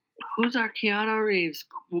 Who's our Keanu Reeves?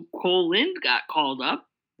 Cole Lind got called up.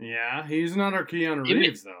 Yeah, he's not our Keanu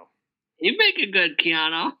Reeves though. He'd make a good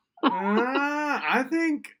Keanu. I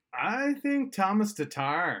think Tomas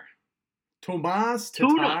Tatar.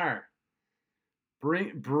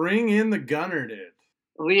 Bring in the gunner, dude.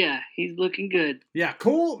 Oh yeah, he's looking good. Yeah,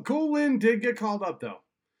 Cole Lind did get called up though,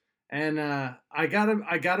 and I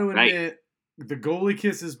gotta admit, the goalie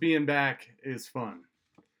kisses being back is fun.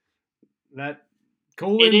 That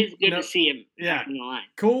Cole Lind, it is good to see him. Yeah, in the line.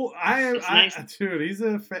 Cole, nice. Dude, he's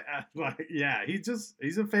a favorite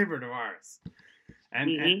of ours,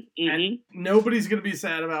 and nobody's gonna be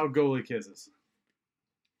sad about goalie kisses.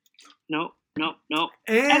 No.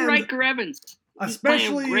 And Riker Evans.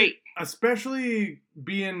 Especially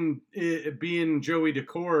being Joey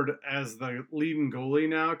Decord as the leading goalie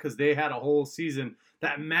now, because they had a whole season,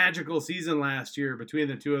 that magical season last year between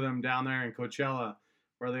the two of them down there in Coachella,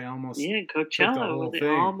 where they almost Coachella, where they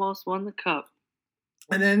almost won the cup.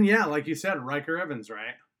 And then like you said, Riker Evans,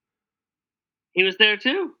 right? He was there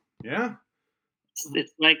too. Yeah,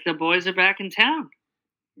 it's like the boys are back in town.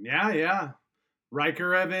 Yeah.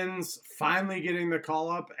 Riker Evans finally getting the call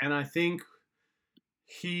up, and I think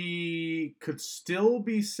he could still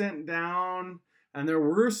be sent down. And there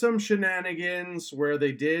were some shenanigans where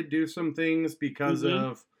they did do some things because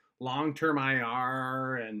of long-term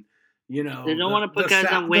IR, and they don't want to put guys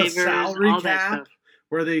on waivers, the salary all cap, that stuff.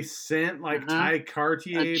 where they sent Ty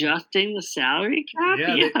Cartier adjusting the salary cap.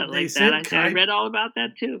 I read all about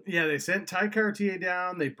that too. Yeah, they sent Ty Cartier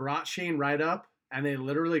down. They brought Shane Wright up. And they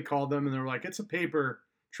literally called them and they were like, it's a paper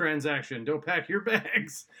transaction. Don't pack your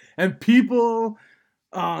bags. And people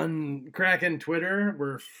on Kraken Twitter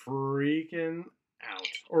were freaking out.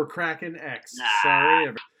 Or Kraken X.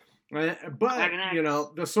 Sorry. But,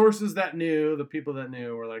 the sources that knew, the people that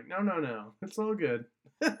knew were like, no. It's all good.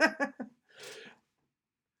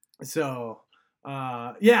 So,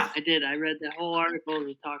 yeah. I did. I read the whole article.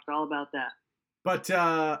 We talked all about that. But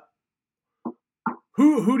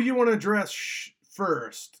who do you want to address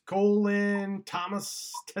first? Cole Lind,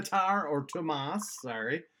 Tomas Tatar, or Tomas?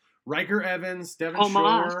 Sorry, Riker Evans, Devin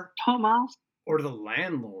Shore, Tomas, or the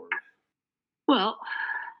landlord? Well,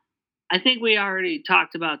 I think we already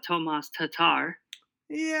talked about Tomas Tatar.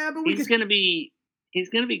 Yeah, but he's gonna be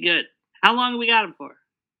good. How long have we got him for?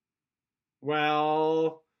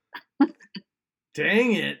 Well,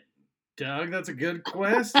 dang it, Doug. That's a good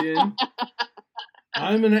question.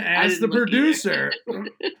 I'm going to ask the producer.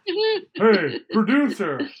 Hey,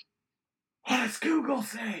 producer. What does Google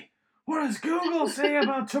say? What does Google say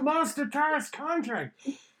about Tomas Tatar's contract?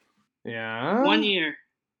 Yeah. 1 year.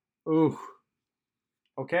 Ooh.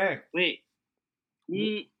 Okay. Wait.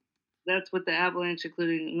 That's what the Avalanche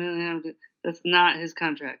including. That's not his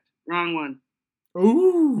contract. Wrong one.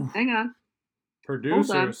 Ooh. Hang on. Producers.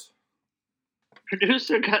 Hold on.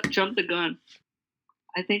 Producer jumped the gun.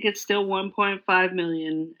 I think it's still $1.5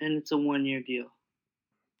 million, and it's a 1 year deal.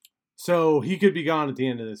 So he could be gone at the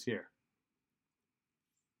end of this year.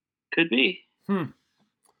 Could be.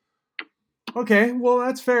 Okay, well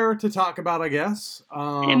that's fair to talk about, I guess.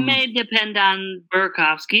 It may depend on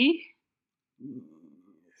Burakovsky.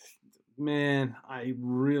 Man, I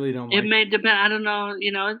really don't. It may depend. I don't know.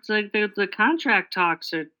 It's like the contract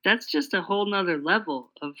talks are. That's just a whole nother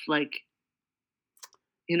level of like.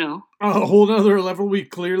 A whole nother level we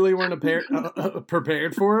clearly weren't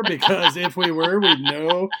prepared for, because if we were, we'd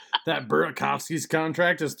know that Burakovsky's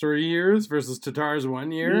contract is 3 years versus Tatar's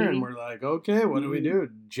 1 year, and we're like, okay, what do we do?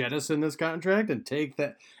 Jettison this contract and take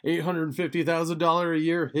that $850,000 a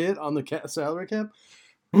year hit on the salary cap?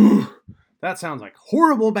 That sounds like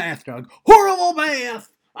horrible math, Doug. Horrible math!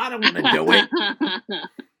 I don't want to do it.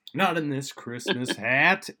 Not in this Christmas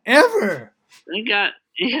hat ever. Thank God.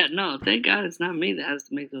 Yeah, no, thank God it's not me that has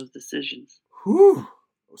to make those decisions. Whew.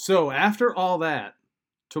 So after all that,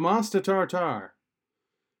 Tomas Tatar,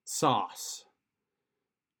 sauce.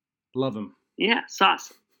 Love him. Yeah,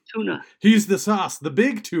 sauce, tuna. He's the sauce, the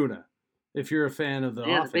big tuna. If you're a fan of The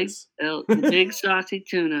Yeah, Office. the big saucy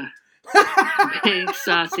tuna. Big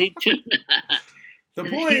saucy tuna. The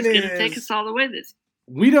And point he's is, gonna take us all the way this.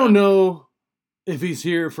 we don't know if he's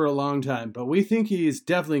here for a long time, but we think he's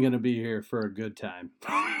definitely going to be here for a good time.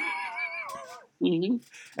 Mm-hmm.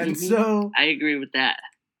 And so I agree with that.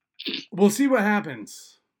 we'll see what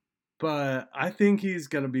happens, but I think he's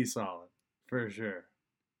going to be solid for sure.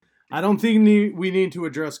 I don't think we need to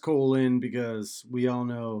address Cole in because we all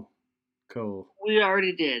know Cole. We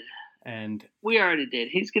already did. And we already did.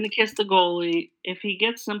 He's going to kiss the goalie. If he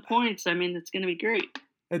gets some points, I mean, it's going to be great.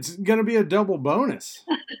 It's going to be a double bonus.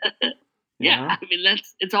 Yeah, I mean,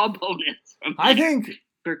 it's all bonus. I think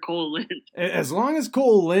for Cole Lind. As long as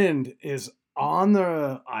Cole Lind is on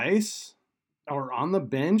the ice or on the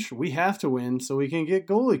bench, we have to win so we can get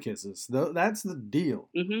goalie kisses. That's the deal.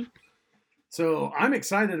 Mm-hmm. So I'm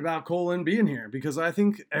excited about Cole Lind being here because I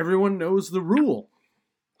think everyone knows the rule.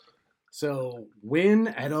 So win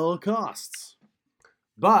at all costs.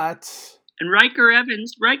 But and Riker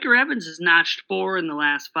Evans has notched 4 in the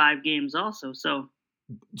last 5 games also. So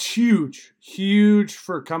huge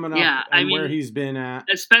for coming up and mean, where he's been at.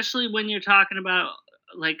 Especially when you're talking about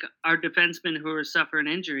like our defensemen who are suffering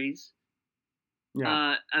injuries.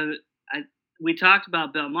 Yeah. We talked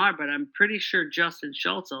about Belmar, but I'm pretty sure Justin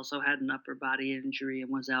Schultz also had an upper body injury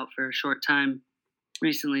and was out for a short time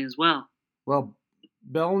recently as well. Well,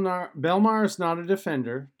 Belmar is not a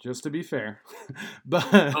defender, just to be fair. But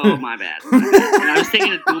oh, my bad. I was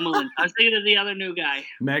thinking of Dumoulin. I was thinking of the other new guy.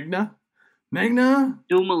 Magna?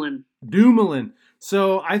 Dumoulin.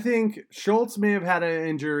 So I think Schultz may have had an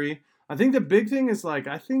injury. I think the big thing is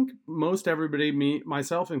I think most everybody,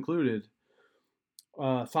 myself included,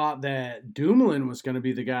 thought that Dumoulin was going to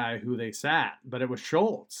be the guy who they sat, but it was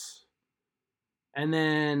Schultz. And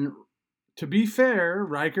then, to be fair,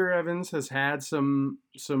 Riker Evans has had some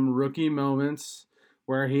rookie moments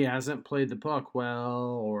where he hasn't played the puck well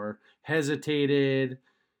or hesitated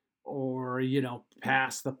or,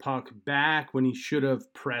 passed the puck back when he should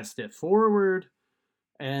have pressed it forward.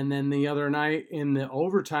 And then the other night in the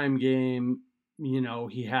overtime game,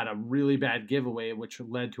 he had a really bad giveaway, which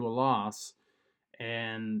led to a loss.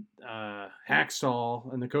 And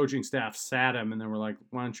Hackstall and the coaching staff sat him, and they were like,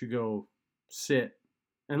 why don't you go sit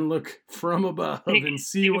and look from above and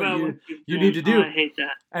see what you need to do. I hate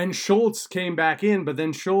that. And Schultz came back in, but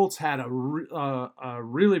then Schultz had a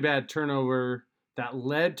really bad turnover that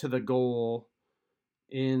led to the goal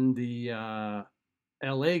in the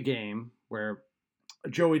LA game where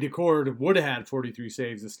Joey Decord would have had 43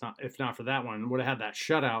 saves if not for that one. Would have had that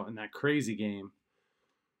shutout in that crazy game.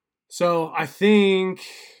 So I think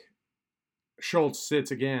Schultz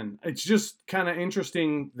sits again. It's just kind of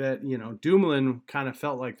interesting that, Dumoulin kind of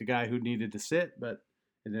felt like the guy who needed to sit, but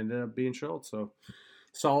it ended up being Schultz. So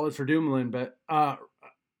solid for Dumoulin. But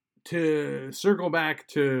to circle back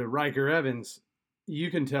to Riker Evans, you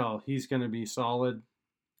can tell he's going to be solid.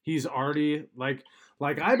 He's already like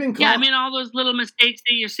I've been. Yeah, I mean, all those little mistakes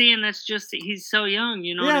that you're seeing. That's just he's so young.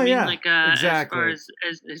 You know what I mean? Yeah, like exactly.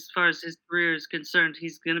 As far as his career is concerned,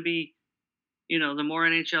 he's going to be. The more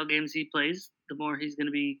NHL games he plays, the more he's going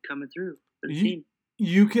to be coming through for the team.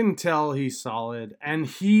 You can tell he's solid, and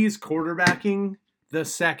he's quarterbacking the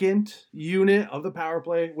second unit of the power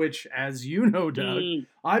play, which, as you know, Doug,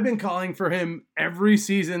 I've been calling for him every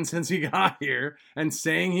season since he got here and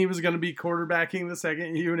saying he was going to be quarterbacking the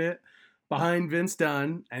second unit behind Vince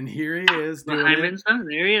Dunn, and here he is doing behind Vince Dunn.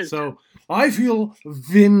 There he is. So I feel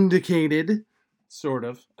vindicated, sort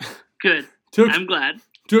of. Good. I'm glad.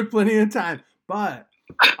 Took plenty of time. But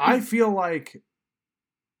I feel like,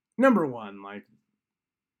 number one,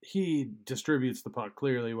 he distributes the puck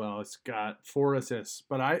clearly well. It's got 4 assists.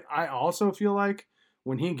 But I also feel like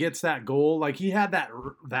when he gets that goal, he had that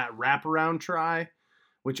wraparound try,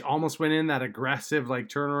 which almost went in, that aggressive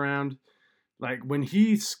turnaround. When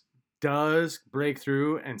he does break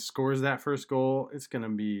through and scores that first goal, it's going to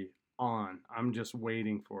be on. I'm just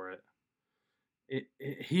waiting for it.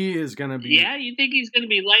 He is going to be... Yeah, you think he's going to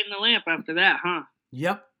be lighting the lamp after that, huh?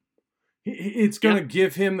 Yep. It's going to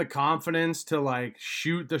give him the confidence to,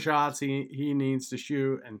 shoot the shots he needs to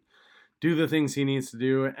shoot and do the things he needs to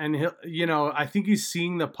do. And, I think he's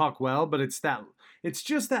seeing the puck well, but it's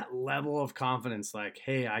just that level of confidence,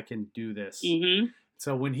 hey, I can do this. Mm-hmm.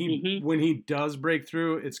 So when he does break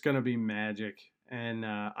through, it's going to be magic. And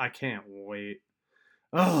I can't wait.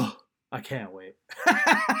 Oh, I can't wait.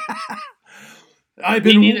 I've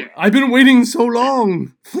Me neither. been waiting so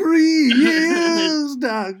long. 3 years,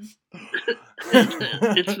 Doug.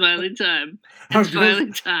 It's finally time.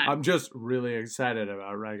 I'm just really excited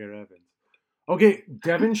about Ragged Evans. Okay,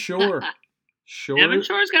 Devin Shore. Devin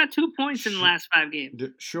Shore's got 2 points in the last 5 games.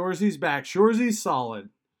 Shoresy's back. Shoresy's solid.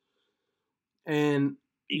 And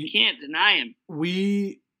you can't deny him.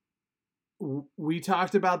 We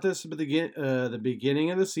talked about this at the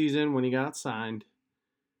beginning of the season when he got signed.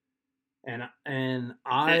 And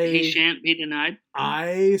he shan't be denied.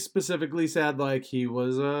 I specifically said like he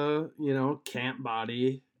was a, camp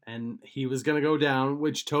body and he was going to go down,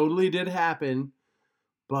 which totally did happen,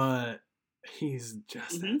 but he's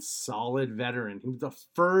just that solid veteran. He was the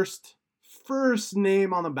first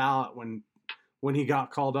name on the ballot when he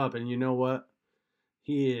got called up, and you know what?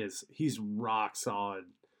 He's rock solid.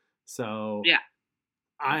 So yeah,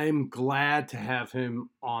 I'm glad to have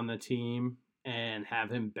him on the team and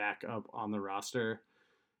have him back up on the roster.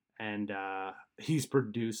 And he's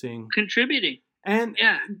producing, contributing. And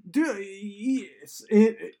yeah, dude,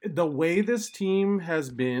 the way this team has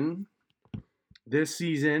been this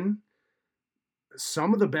season,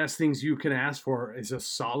 some of the best things you can ask for is a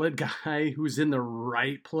solid guy who's in the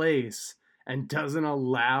right place and doesn't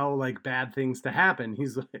allow like bad things to happen.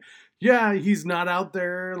 He's like, yeah, he's not out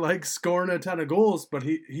there like scoring a ton of goals, but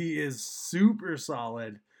he is super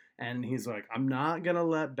solid. And he's like, I'm not going to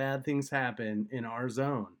let bad things happen in our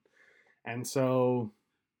zone. And so.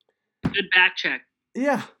 Good back check.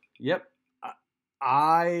 Yeah. Yep.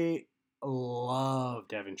 I love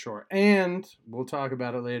Devin Shore. And we'll talk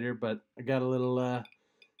about it later, but I got a little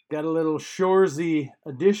Shoresy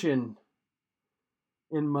addition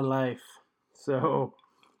in my life. So.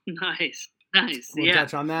 Nice. We'll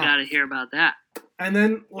touch on that. Got to hear about that. And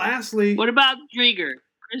then lastly. What about Drieger?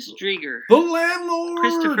 Chris Drieger. The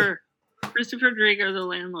landlord. Christopher Drieger, the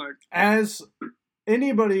landlord. As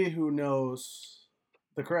anybody who knows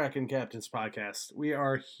the Kraken Captains podcast, we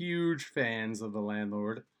are huge fans of the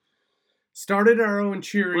landlord. Started our own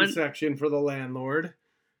cheering section for the landlord.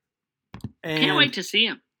 And, can't wait to see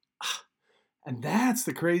him. And that's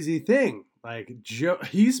the crazy thing. Like,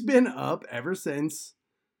 he's been up ever since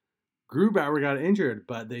Grubauer got injured,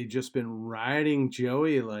 but they've just been riding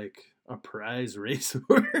Joey like a prize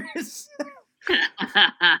racehorse.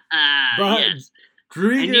 But yes.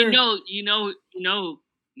 Drieger, and you know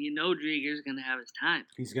Drieger's gonna have his time.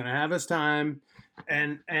 He's gonna have his time,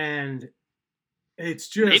 and it's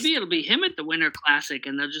just maybe it'll be him at the Winter Classic,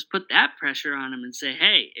 and they'll just put that pressure on him and say,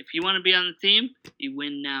 "Hey, if you want to be on the team, you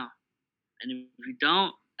win now, and if you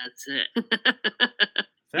don't, that's it."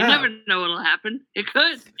 You never know what'll happen. It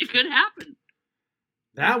could happen.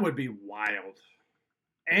 That would be wild.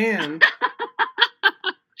 And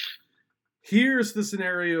here's the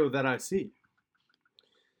scenario that I see.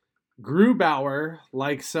 Grubauer,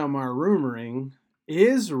 like some are rumoring,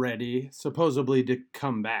 is ready, supposedly, to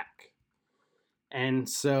come back. And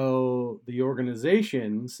so the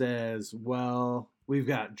organization says, well, we've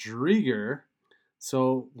got Drieger,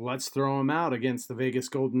 so let's throw him out against the Vegas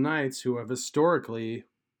Golden Knights, who have historically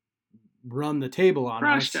run the table on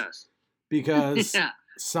us. Because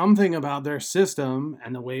something about their system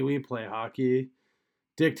and the way we play hockey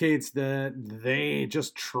dictates that they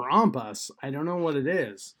just trump us. I don't know what it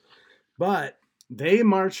is. But they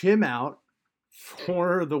march him out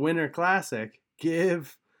for the Winter Classic,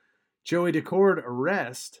 give Joey Decord a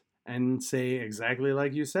rest, and say exactly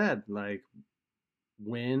like you said, like,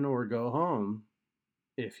 win or go home.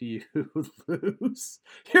 If you lose,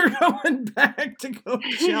 you're going back to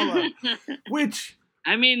Coachella, which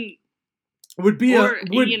I mean would be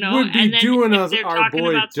doing us our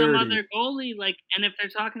boy about dirty. Some other goalie, like, and if they're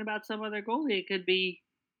talking about some other goalie, it could be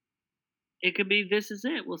this is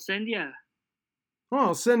it. We'll send you.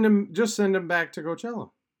 Well, send him back to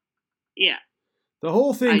Coachella. Yeah. The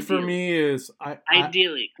whole thing for me is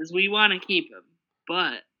ideally, because we want to keep him,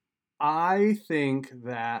 but I think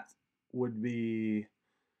that would be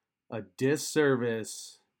a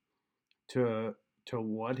disservice to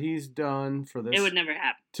what he's done for this. It would never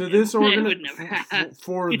happen. To this It would never happen.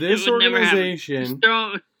 For this organization. Just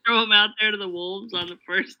throw him out there to the Wolves on the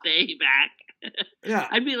first day back. Yeah.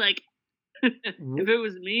 I'd be like, if it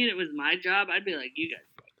was me and it was my job, I'd be like, you guys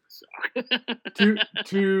suck.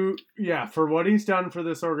 For what he's done for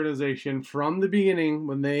this organization from the beginning,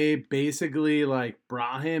 when they basically like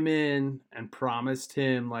brought him in and promised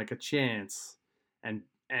him like a chance and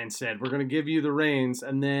said, we're going to give you the reins.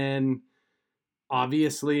 And then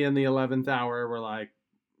obviously in the 11th hour, we're like,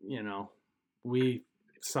 we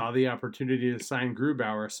saw the opportunity to sign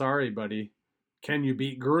Grubauer. Sorry, buddy. can you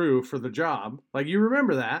beat Gru for the job? Like, you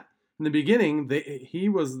remember that in the beginning, he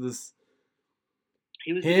was this.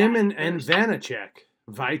 He was Him the and Vanacek,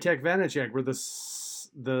 Vitek Vanacek were the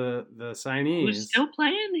signees. Who's still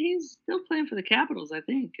playing? He's still playing for the Capitals, I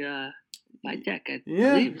think. Vitek, I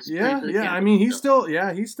Yeah, believe. Is playing for the yeah. Capitals I mean, he's still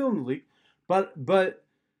in the league. But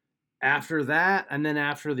after that, and then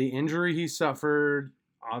after the injury he suffered,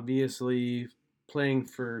 obviously playing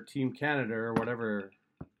for Team Canada or whatever,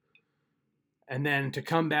 and then to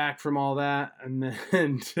come back from all that, and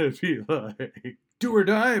then to be like, do or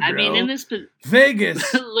die, bro. I mean, in this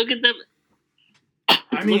Vegas. look at the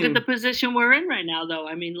look at the position we're in right now, though.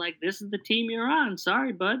 I mean, like, this is the team you're on.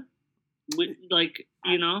 Sorry, bud. The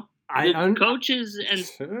coaches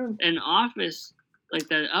and office, like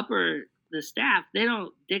the staff, they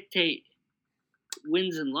don't dictate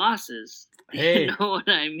wins and losses. Hey, you know what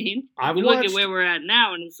I mean? Look at where we're at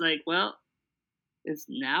now, and it's like, well, it's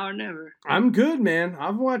now or never. I'm good, man.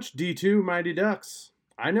 I've watched D2 Mighty Ducks.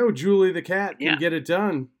 I know Julie the Cat can get it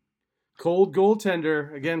done. Cold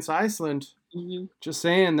goaltender against Iceland. Mm-hmm. Just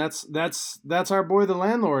saying, that's our boy the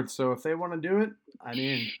landlord. So if they want to do it, I'm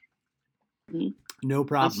in. Mm-hmm. No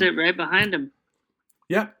problem. I'll sit right behind him.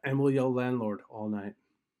 Yep, and we'll yell landlord all night.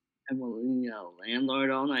 And we'll yell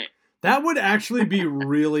landlord all night. That would actually be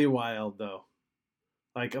really wild, though.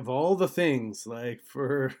 Like, of all the things, like,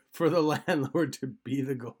 for the landlord to be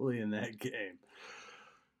the goalie in that game.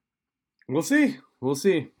 We'll see. Well,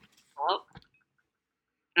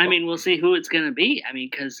 I mean, we'll see who it's going to be. I mean,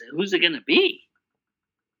 because who's it going to be?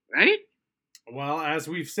 Right? Well, as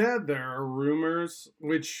we've said, there are rumors,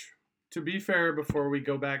 which, to be fair, before we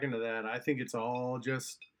go back into that, I think it's all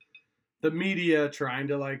just the media trying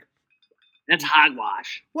to, like... That's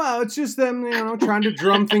hogwash. Well, it's just them, trying to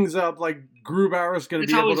drum things up. Like, Grubauer's going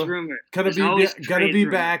to be able to... Going to be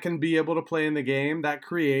back and be able to play in the game. That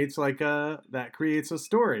creates a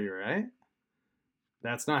story, right?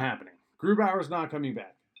 That's not happening. Grubauer's not coming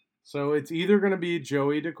back. So it's either going to be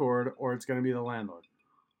Joey Decord or it's going to be the landlord.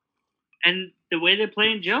 And the way they're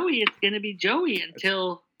playing Joey, it's going to be Joey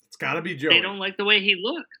until it's got to be Joey. They don't like the way he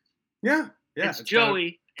looks. Yeah. It's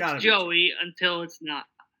Joey. It's Joey until it's not.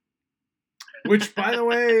 Which, by the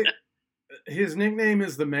way, his nickname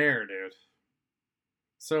is the Mayor, dude.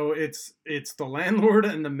 So it's the landlord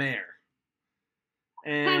and the mayor.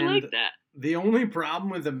 And I like that. The only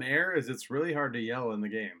problem with the mayor is it's really hard to yell in the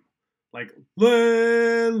game. Like,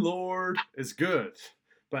 landlord is good,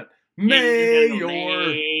 but mayor.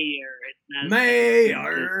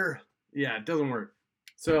 Yeah, it doesn't work.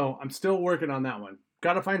 So I'm still working on that one.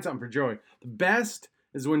 Got to find something for Joey. The best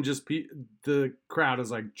is when just the crowd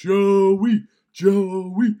is like, Joey.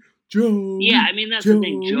 Yeah, I mean, that's the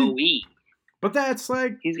thing, Joey. But that's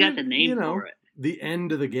like... He's got the name for it. The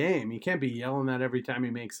end of the game. You can't be yelling that every time he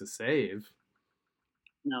makes a save.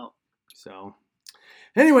 No. So...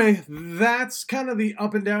 Anyway, that's kind of the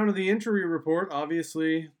up and down of the injury report.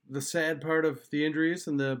 Obviously, the sad part of the injuries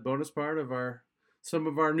and the bonus part of some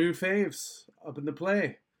of our new faves up in the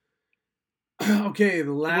play. Okay,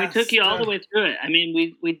 the last... We took you all the way through it. I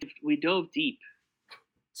mean, we dove deep.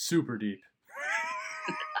 Super deep.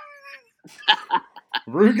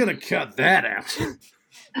 We're going to cut that out.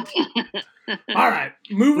 All right,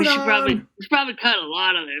 moving on. We should probably cut a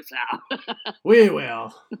lot of this out. We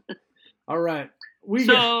will. All right.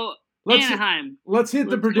 Anaheim. Let's hit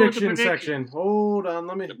the prediction section. Hold on,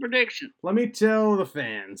 let me tell the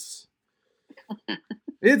fans.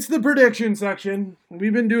 It's the prediction section.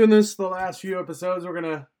 We've been doing this the last few episodes. We're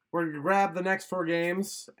gonna grab the next 4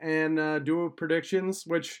 games and do predictions,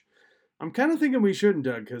 which I'm kind of thinking we shouldn't,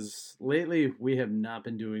 Doug, because lately we have not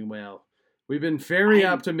been doing well. We've been very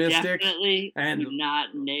optimistic and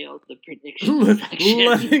not nailed the prediction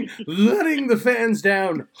section. letting the fans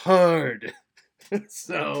down hard.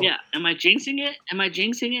 So yeah, am I jinxing it? Am I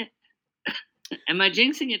jinxing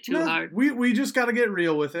it too hard? We just got to get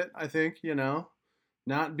real with it. I think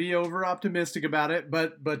not be over optimistic about it,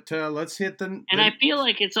 but let's hit the. And I feel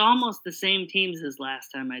like it's almost the same teams as last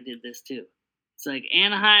time I did this too. It's like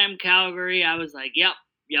Anaheim, Calgary. I was like, yep.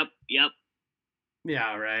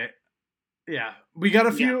 Yeah, right. Yeah, we got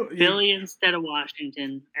a few. Yeah, Philly instead of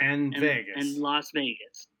Washington and Vegas and Las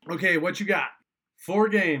Vegas. Okay, what you got? 4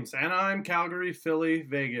 games: Anaheim, Calgary, Philly,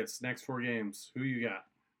 Vegas. Next 4 games. Who you got?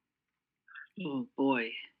 Oh boy,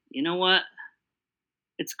 you know what?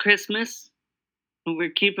 It's Christmas. We're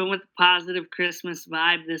keeping with the positive Christmas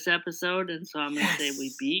vibe this episode, and so I'm gonna say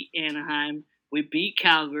we beat Anaheim, we beat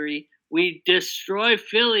Calgary, we destroy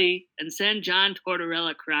Philly, and send John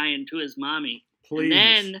Tortorella crying to his mommy. Please. And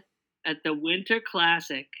then at the Winter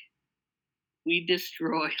Classic, we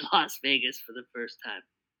destroy Las Vegas for the first time.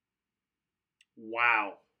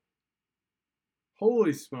 Wow.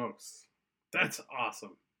 Holy smokes. That's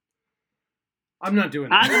awesome. I'm not doing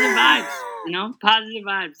Positive that. vibes, positive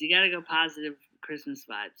vibes. You gotta go positive Christmas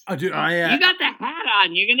vibes. You got the hat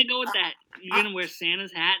on. You're gonna go with that. You're gonna wear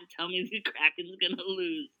Santa's hat and tell me the Kraken's gonna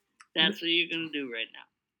lose. That's what you're gonna do right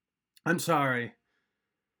now. I'm sorry.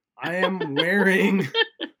 I am wearing.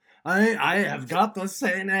 I have got the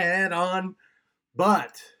Santa hat on,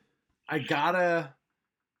 but I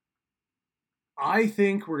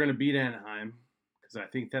think we're gonna beat Anaheim because I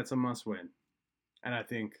think that's a must win, and I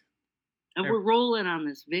think. And we're rolling on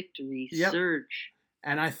this victory surge.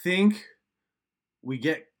 And I think we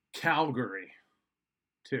get Calgary,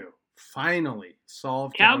 too. Finally,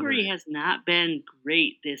 solve Calgary has not been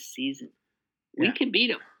great this season. Yeah. We can beat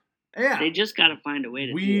them. Yeah. They just got to find a way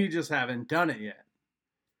to do it. We just haven't done it yet.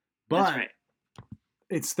 But that's right.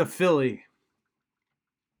 It's the Philly.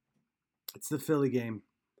 It's the Philly game.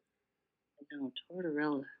 No,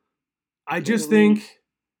 Tortorella. I just think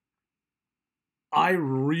I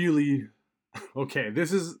really... Okay,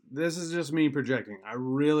 this is just me projecting. I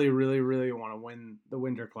really, really, really want to win the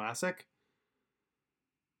Winter Classic.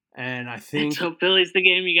 And I think so Philly's the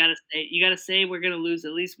game you gotta say we're gonna lose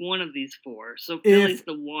at least one of these four. So Philly's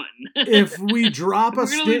the one. If we drop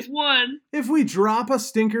lose one. If we drop a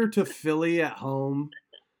stinker to Philly at home,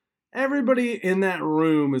 everybody in that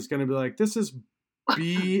room is gonna be like, this is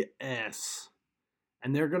BS.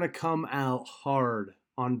 And they're gonna come out hard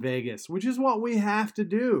on Vegas, which is what we have to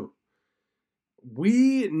do.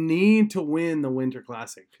 We need to win the Winter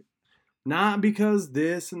Classic. Not because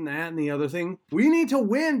this and that and the other thing. We need to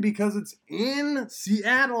win because it's in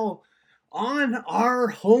Seattle on our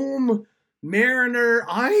home Mariner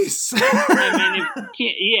ice. I mean,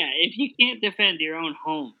 if you can't defend your own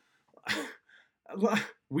home.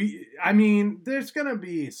 There's going to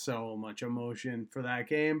be so much emotion for that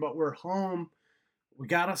game, but we're home. We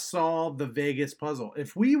got to solve the Vegas puzzle.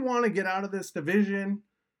 If we want to get out of this division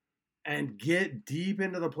and get deep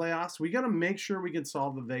into the playoffs, we got to make sure we can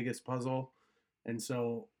solve the Vegas puzzle. And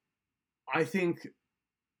so I think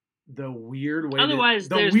the weird way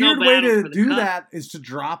to do that is to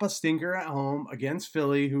drop a stinker at home against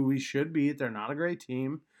Philly, who we should beat. They're not a great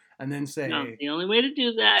team. And then say, no, the only way to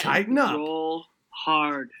do that tighten is up. Roll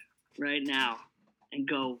hard right now and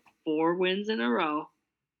go 4 wins in a row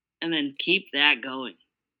and then keep that going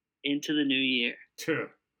into the new year. Sure.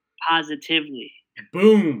 Positively.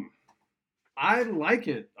 Boom. I like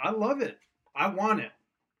it. I love it. I want it.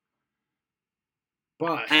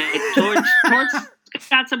 But George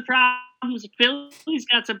got some problems. Philly's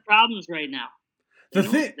got some problems right now.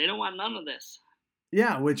 They don't want none of this.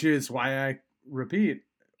 Yeah, which is why I repeat,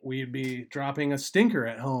 we'd be dropping a stinker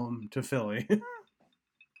at home to Philly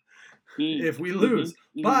if we lose.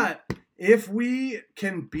 Mm-hmm. But if we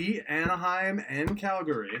can beat Anaheim and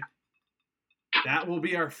Calgary, that will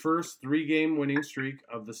be our first 3-game winning streak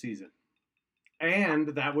of the season.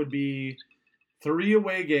 And that would be 3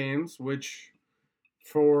 away games, which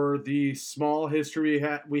for the small history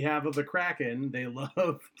we have of the Kraken, they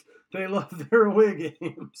love their away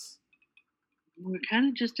games. We're kind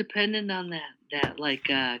of just dependent on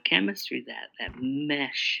that chemistry, that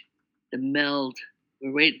mesh, the meld.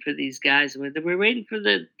 We're waiting for these guys. We're waiting for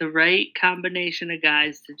the right combination of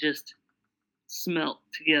guys to just smelt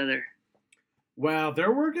together. Well,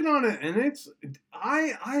 they're working on it, and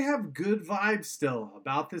I have good vibes still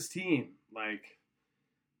about this team. Like,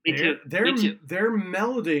 Me too. They're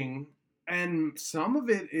melding, and some of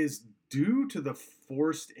it is due to the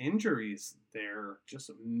forced injuries. They're just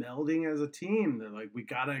melding as a team. They're like, we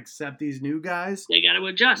gotta accept these new guys. They gotta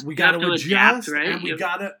adjust. We gotta adjust, right?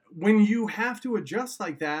 And when you have to adjust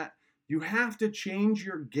like that, you have to change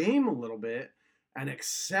your game a little bit and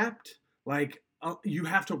accept, you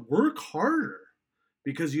have to work harder.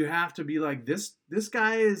 Because you have to be like, this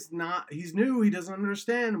guy he's new, he doesn't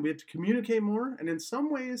understand. We have to communicate more. And in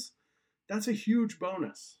some ways, that's a huge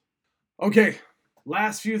bonus. Okay,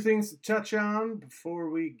 last few things to touch on before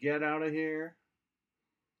we get out of here.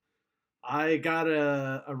 I got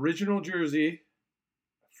a original jersey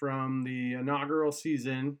from the inaugural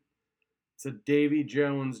season. It's a Davy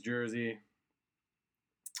Jones jersey.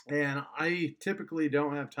 And I typically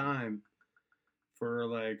don't have time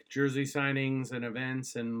for jersey signings and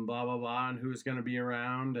events and blah, blah, blah, and who's going to be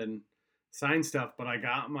around and sign stuff. But I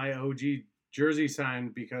got my OG jersey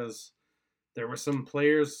signed because there were some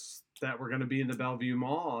players that were going to be in the Bellevue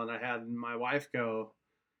Mall, and I had my wife go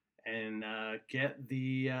and get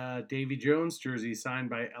the Davy Jones jersey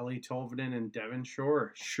signed by Ellie Tolvanen and Devin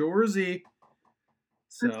Shore. Shoresy.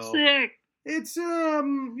 So that's sick. It's,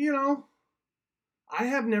 I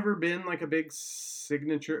have never been like a big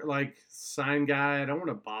signature, like sign guy. I don't want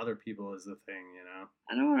to bother people is the thing, you know?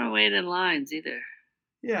 I don't want to wait in lines either.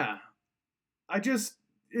 Yeah.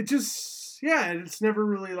 Yeah, it's never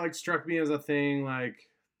really like struck me as a thing. Like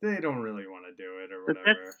they don't really want to do it or But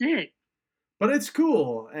whatever. that's sick. But it's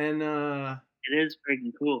cool. And, It is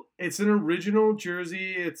freaking cool. it's an original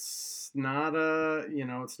jersey. It's not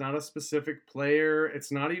it's not a specific player.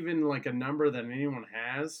 It's not even like a number that anyone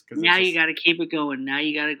has. Now you got to keep it going. Now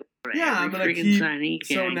you got to go for Yeah, every I'm gonna freaking keep. signing. You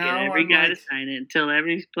So can't now get every I'm guy like, to sign it until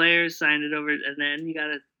every player signed it over, and then you got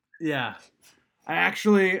to. yeah. I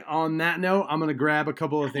actually, on that note, I'm gonna grab a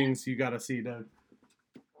couple of things you gotta see, Doug.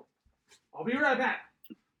 I'll be right back.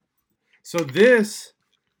 So this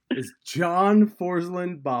is John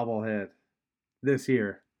Forsland bobblehead. This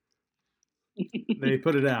here. They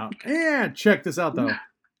put it out. And check this out though.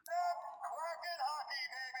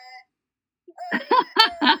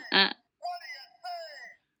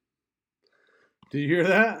 Do you hear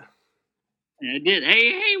that? I did.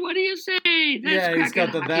 Hey, what do you say? That's He's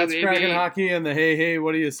got the hockey, That's baby. Kraken Hockey and the hey,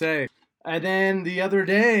 what do you say? And then the other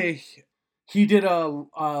day, he did a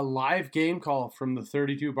live game call from the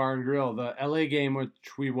 32 Bar and Grill, the LA game, which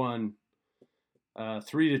we won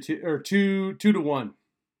 3-2 or 2-1.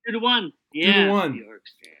 2-1. Yeah. 2-1.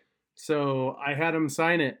 York's. So I had him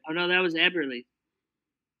sign it. Oh no, that was Eberle.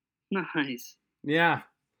 Nice. Yeah.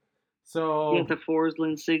 So You got the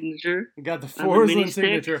Forsland signature. you got the on the mini Forsland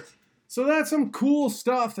signature. So that's some cool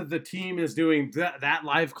stuff that the team is doing. That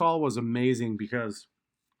live call was amazing because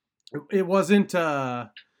it wasn't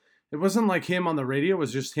like him on the radio. It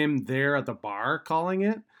was just him there at the bar calling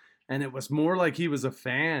it. And it was more like he was a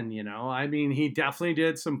fan, you know? I mean, he definitely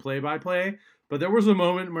did some play-by-play, but there was a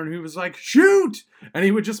moment when he was like, shoot! And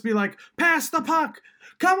he would just be like, pass the puck!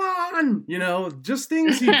 Come on! You know, just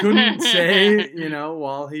things he couldn't say, you know,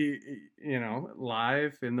 while he, you know,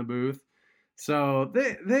 live in the booth. So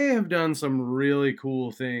they have done some really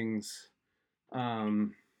cool things,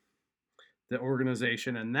 the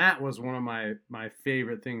organization, and that was one of my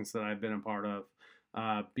favorite things that I've been a part of,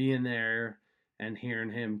 being there and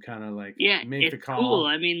hearing him kind of like make the call. Cool.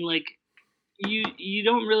 I mean, like you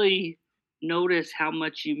don't really notice how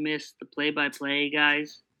much you miss the play-by-play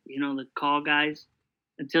guys, you know, the call guys,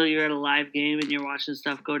 until you're at a live game and you're watching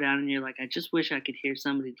stuff go down and you're like, I just wish I could hear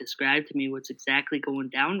somebody describe to me what's exactly going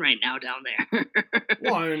down right now down there.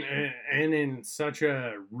 Well, and in such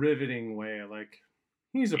a riveting way, like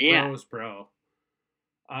he's a pro's pro.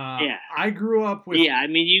 I grew up with. Yeah, I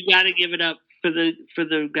mean, you got to give it up for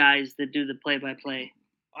the guys that do the play-by-play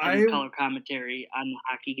and color commentary on the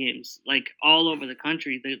hockey games, like all over the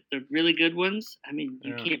country. The really good ones. I mean,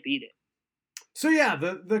 you can't beat it. So yeah,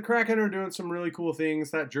 the Kraken are doing some really cool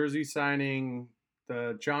things. That jersey signing,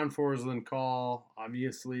 the John Forsland call,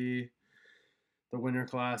 obviously, the Winter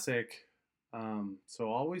Classic. So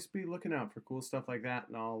always be looking out for cool stuff like that,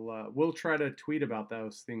 and we'll try to tweet about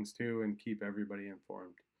those things too and keep everybody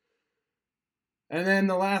informed. And then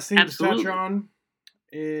the last thing to touch on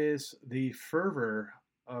is the fervor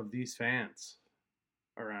of these fans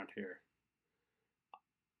around here.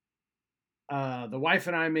 The wife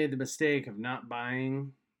and I made the mistake of not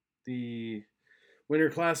buying the Winter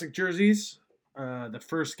Classic jerseys. The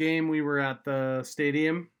first game we were at the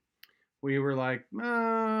stadium, we were like,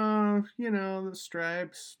 the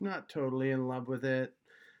stripes, not totally in love with it.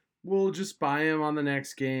 We'll just buy them on the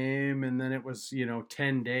next game. And then it was,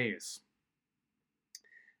 10 days.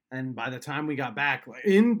 And by the time we got back,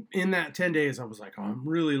 in that 10 days, I was like, oh, I'm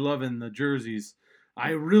really loving the jerseys. I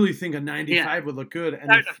really think a 95 would look good. And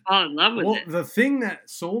started to fall in love with it. The thing that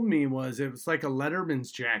sold me was it was like a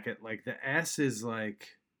Letterman's jacket. Like the S is like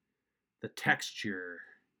the texture,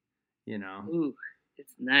 Ooh,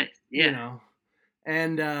 it's nice. Yeah.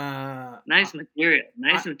 And nice material.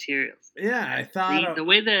 Materials. Yeah, I thought the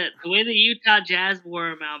way the Utah Jazz wore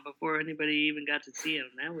them out before anybody even got to see them,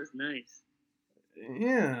 that was nice.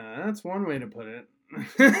 Yeah, that's one way to put it.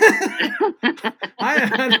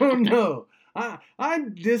 I don't know. I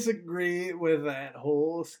disagree with that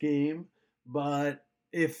whole scheme, but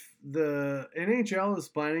if the NHL is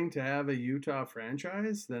planning to have a Utah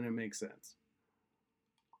franchise, then it makes sense.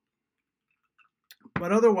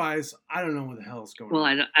 But otherwise, I don't know what the hell is going on.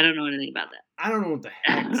 Well, I don't know anything about that. I don't know what the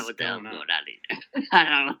hell is going on either. I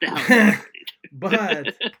don't know what the hell is going on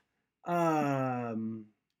either. But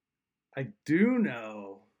I do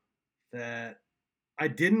know that I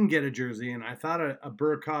didn't get a jersey, and I thought a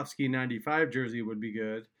Burakovsky 95 jersey would be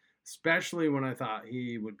good, especially when I thought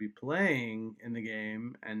he would be playing in the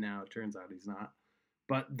game, and now it turns out he's not.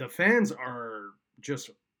 But the fans are just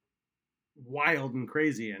wild and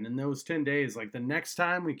crazy, and in those 10 days, like the next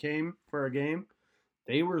time we came for a game,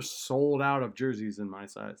 they were sold out of jerseys in my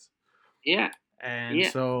size. Yeah. And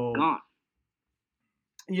so, gone.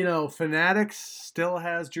 Fanatics still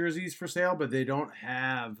has jerseys for sale, but they don't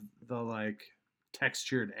have the like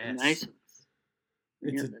textured S. Nice ones.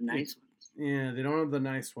 The nice ones. Yeah, they don't have the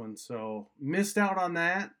nice ones. So missed out on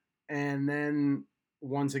that. And then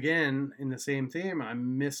once again, in the same theme, I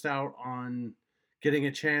missed out on getting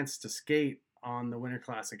a chance to skate on the Winter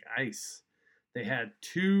Classic ice. They had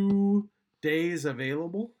 2 days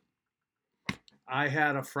available. I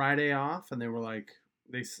had a Friday off, and they were like,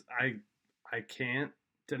 I can't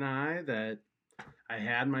deny that I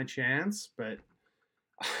had my chance, but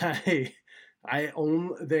they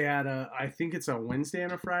had I think it's a Wednesday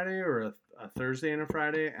and a Friday or a Thursday and a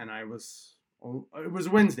Friday, and it was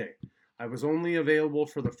Wednesday. I was only available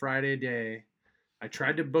for the Friday day. I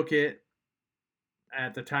tried to book it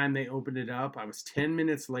at the time they opened it up. I was 10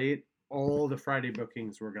 minutes late. All the Friday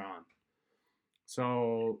bookings were gone.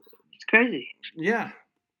 So it's crazy. Yeah.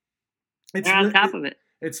 They're on top of it.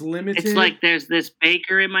 It's limited. It's like there's this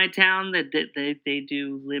baker in my town that they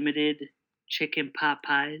do limited chicken pot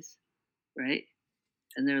pies, right?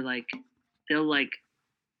 And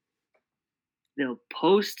they'll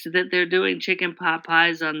post that they're doing chicken pot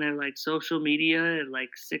pies on their like social media at like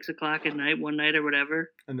 6:00 at night, one night or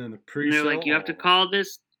whatever. And then the pre-show. And they're like, you have to call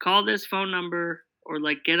this phone number or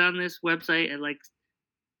like get on this website and like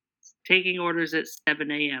taking orders at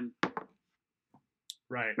 7 a.m.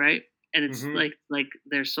 Right. Right. And it's like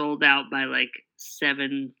they're sold out by like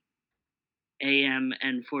 7 a.m.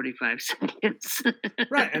 and 45 seconds.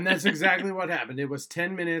 Right. And that's exactly what happened. It was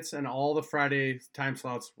 10 minutes and all the Friday time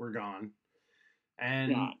slots were gone.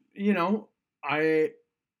 And,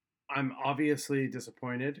 I'm obviously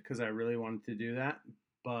disappointed because I really wanted to do that.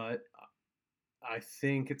 But I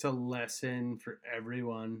think it's a lesson for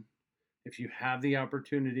everyone. If you have the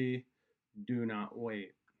opportunity, do not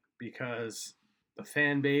wait, because the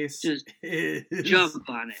fan base is jump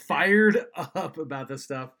on it, fired up about this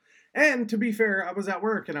stuff. And to be fair, I was at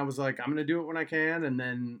work and I was like, I'm going to do it when I can. And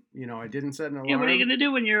then, I didn't set an alarm. Yeah, what are you going to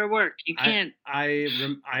do when you're at work? You can't.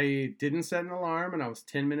 I didn't set an alarm and I was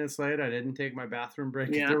 10 minutes late. I didn't take my bathroom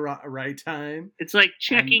break at the right time. It's like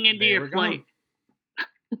checking into your flight.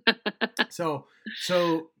 So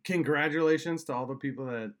congratulations to all the people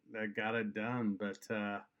that got it done. But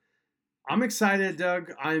I'm excited,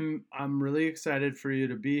 Doug. I'm really excited for you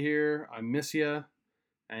to be here. I miss you.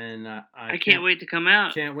 And I can't wait to come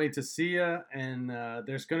out. Can't wait to see you. And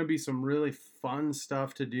there's going to be some really fun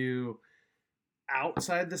stuff to do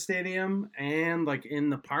outside the stadium and like in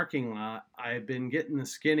the parking lot. I've been getting the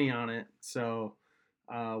skinny on it, so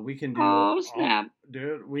we can do. Oh snap,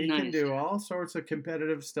 dude! We can do all sorts of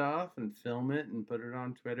competitive stuff and film it and put it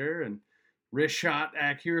on Twitter and wrist shot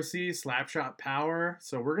accuracy, slap shot power.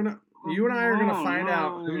 So you and I are gonna find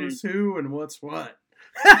out who's who and what's what.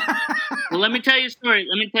 Well, let me tell you a story.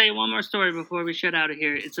 Let me tell you one more story before we shut out of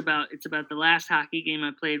here. It's about the last hockey game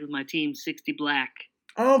I played with my team, 60 Black.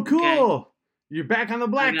 Oh, cool! Okay? You're back on the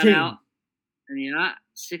Black team. Out, and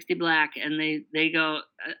 60 Black, and they go.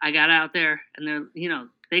 I got out there, and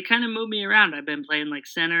they kind of moved me around. I've been playing like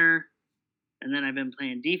center, and then I've been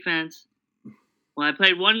playing defense. Well, I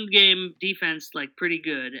played one game defense like pretty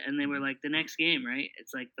good, and they were like the next game, right?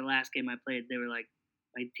 It's like the last game I played. They were like.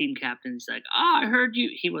 My team captain's like, I heard you.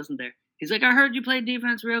 He wasn't there. He's like, I heard you played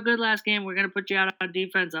defense real good last game. We're going to put you out on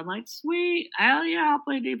defense. I'm like, sweet. Hell yeah, I'll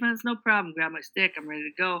play defense. No problem. Grab my stick. I'm ready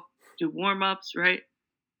to go. Do warm-ups, right?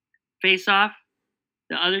 Face off.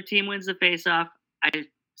 The other team wins the face off. I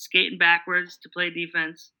skating backwards to play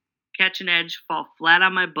defense, catch an edge, fall flat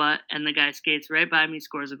on my butt, and the guy skates right by me,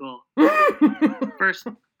 scores a goal. First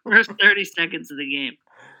 30 seconds of the game,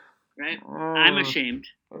 right? I'm ashamed.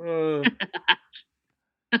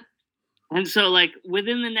 And so, like,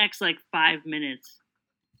 within the next, 5 minutes,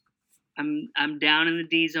 I'm down in the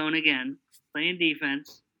D zone again, playing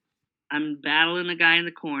defense. I'm battling a guy in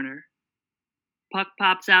the corner. Puck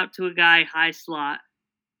pops out to a guy high slot,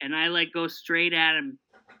 and I, go straight at him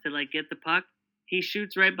to, get the puck. He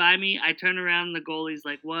shoots right by me. I turn around, and the goalie's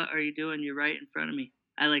like, what are you doing? You're right in front of me.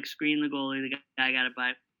 I, screen the goalie. The guy got it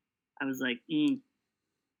by. I was like,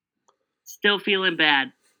 still feeling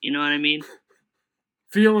bad. You know what I mean?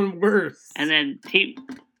 Feeling worse. And then team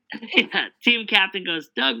captain goes,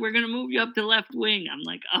 Doug, we're going to move you up to left wing. I'm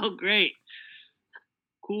like, oh, great.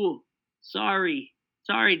 Cool. Sorry,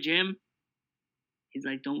 Jim. He's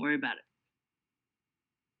like, don't worry about it.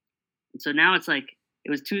 And so now it's it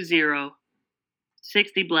was 2-0.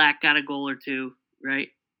 60 Black got a goal or two, right?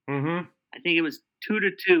 Mm-hmm. I think it was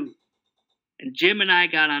 2-2. And Jim and I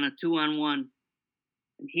got on a 2-on-1.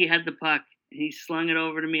 And he had the puck. he slung it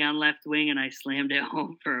over to me on left wing, and I slammed it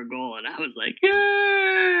home for a goal. And I was like,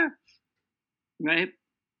 yeah! Right?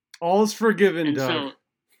 All's forgiven, And Doug.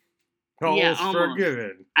 so, All's yeah, almost.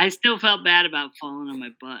 forgiven. I still felt bad about falling on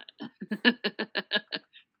my butt.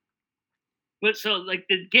 But so, like,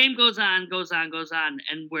 the game goes on,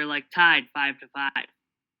 and we're, like, tied 5-5.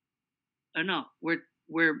 Oh, no,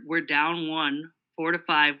 we're down 1,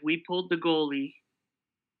 4-5. We pulled the goalie.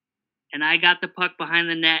 And I got the puck behind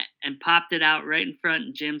the net and popped it out right in front,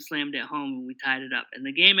 and Jim slammed it home, and we tied it up. And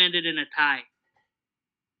the game ended in a tie.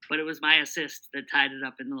 But it was my assist that tied it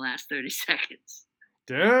up in the last 30 seconds.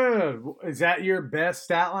 Dude, is that your best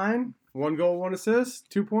stat line? 1 goal, 1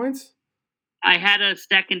 assist, 2 points? I had a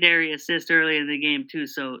secondary assist early in the game, too,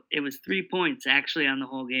 so it was 3 points, actually, on the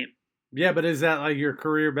whole game. Yeah, but is that like your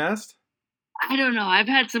career best? I don't know. I've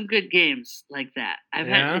had some good games like that.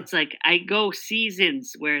 It's like I go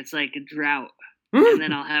seasons where it's like a drought, and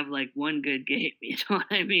then I'll have like one good game. You know what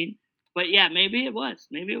I mean? But yeah, maybe it was.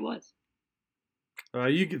 You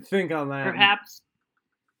could think on that. Perhaps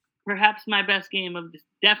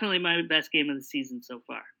definitely my best game of the season so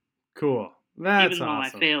far. Cool. That's even though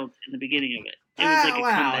awesome. I failed in the beginning of it. It was like a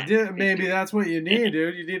comeback. Dude, maybe that's what you need,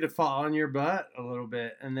 dude. You need to fall on your butt a little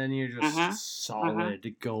bit, and then you're just solid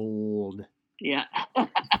gold. Yeah.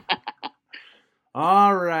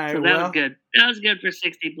 All right. So that was good. That was good for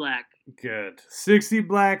 60 black. Good. 60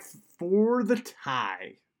 black for the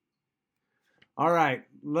tie. All right.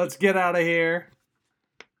 Let's get out of here.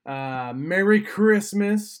 Merry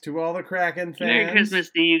Christmas to all the Kraken fans. Merry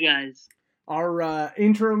Christmas to you guys. Our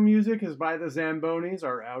intro music is by the Zambonis.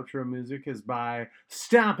 Our outro music is by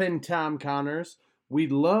Stompin' Tom Connors.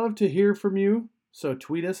 We'd love to hear from you, so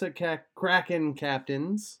tweet us at Kraken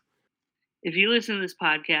Captains. If you listen to this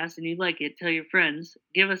podcast and you like it, tell your friends.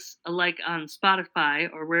 Give us a like on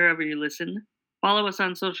Spotify or wherever you listen. Follow us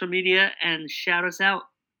on social media and shout us out.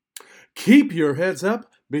 Keep your heads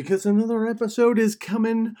up because another episode is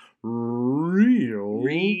coming real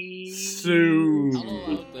soon.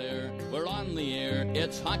 Hello out there, we're on the air.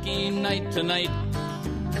 It's hockey night tonight.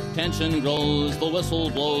 Tension grows, the whistle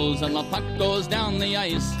blows, and the puck goes down the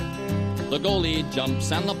ice. The goalie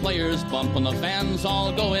jumps and the players bump and the fans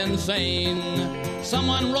all go insane.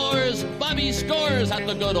 Someone roars, Bobby scores at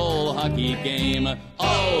the good old hockey game.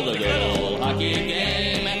 Oh, the good old hockey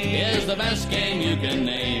game is the best game you can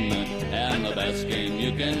name. And the best game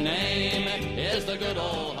you can name is the good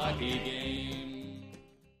old hockey game.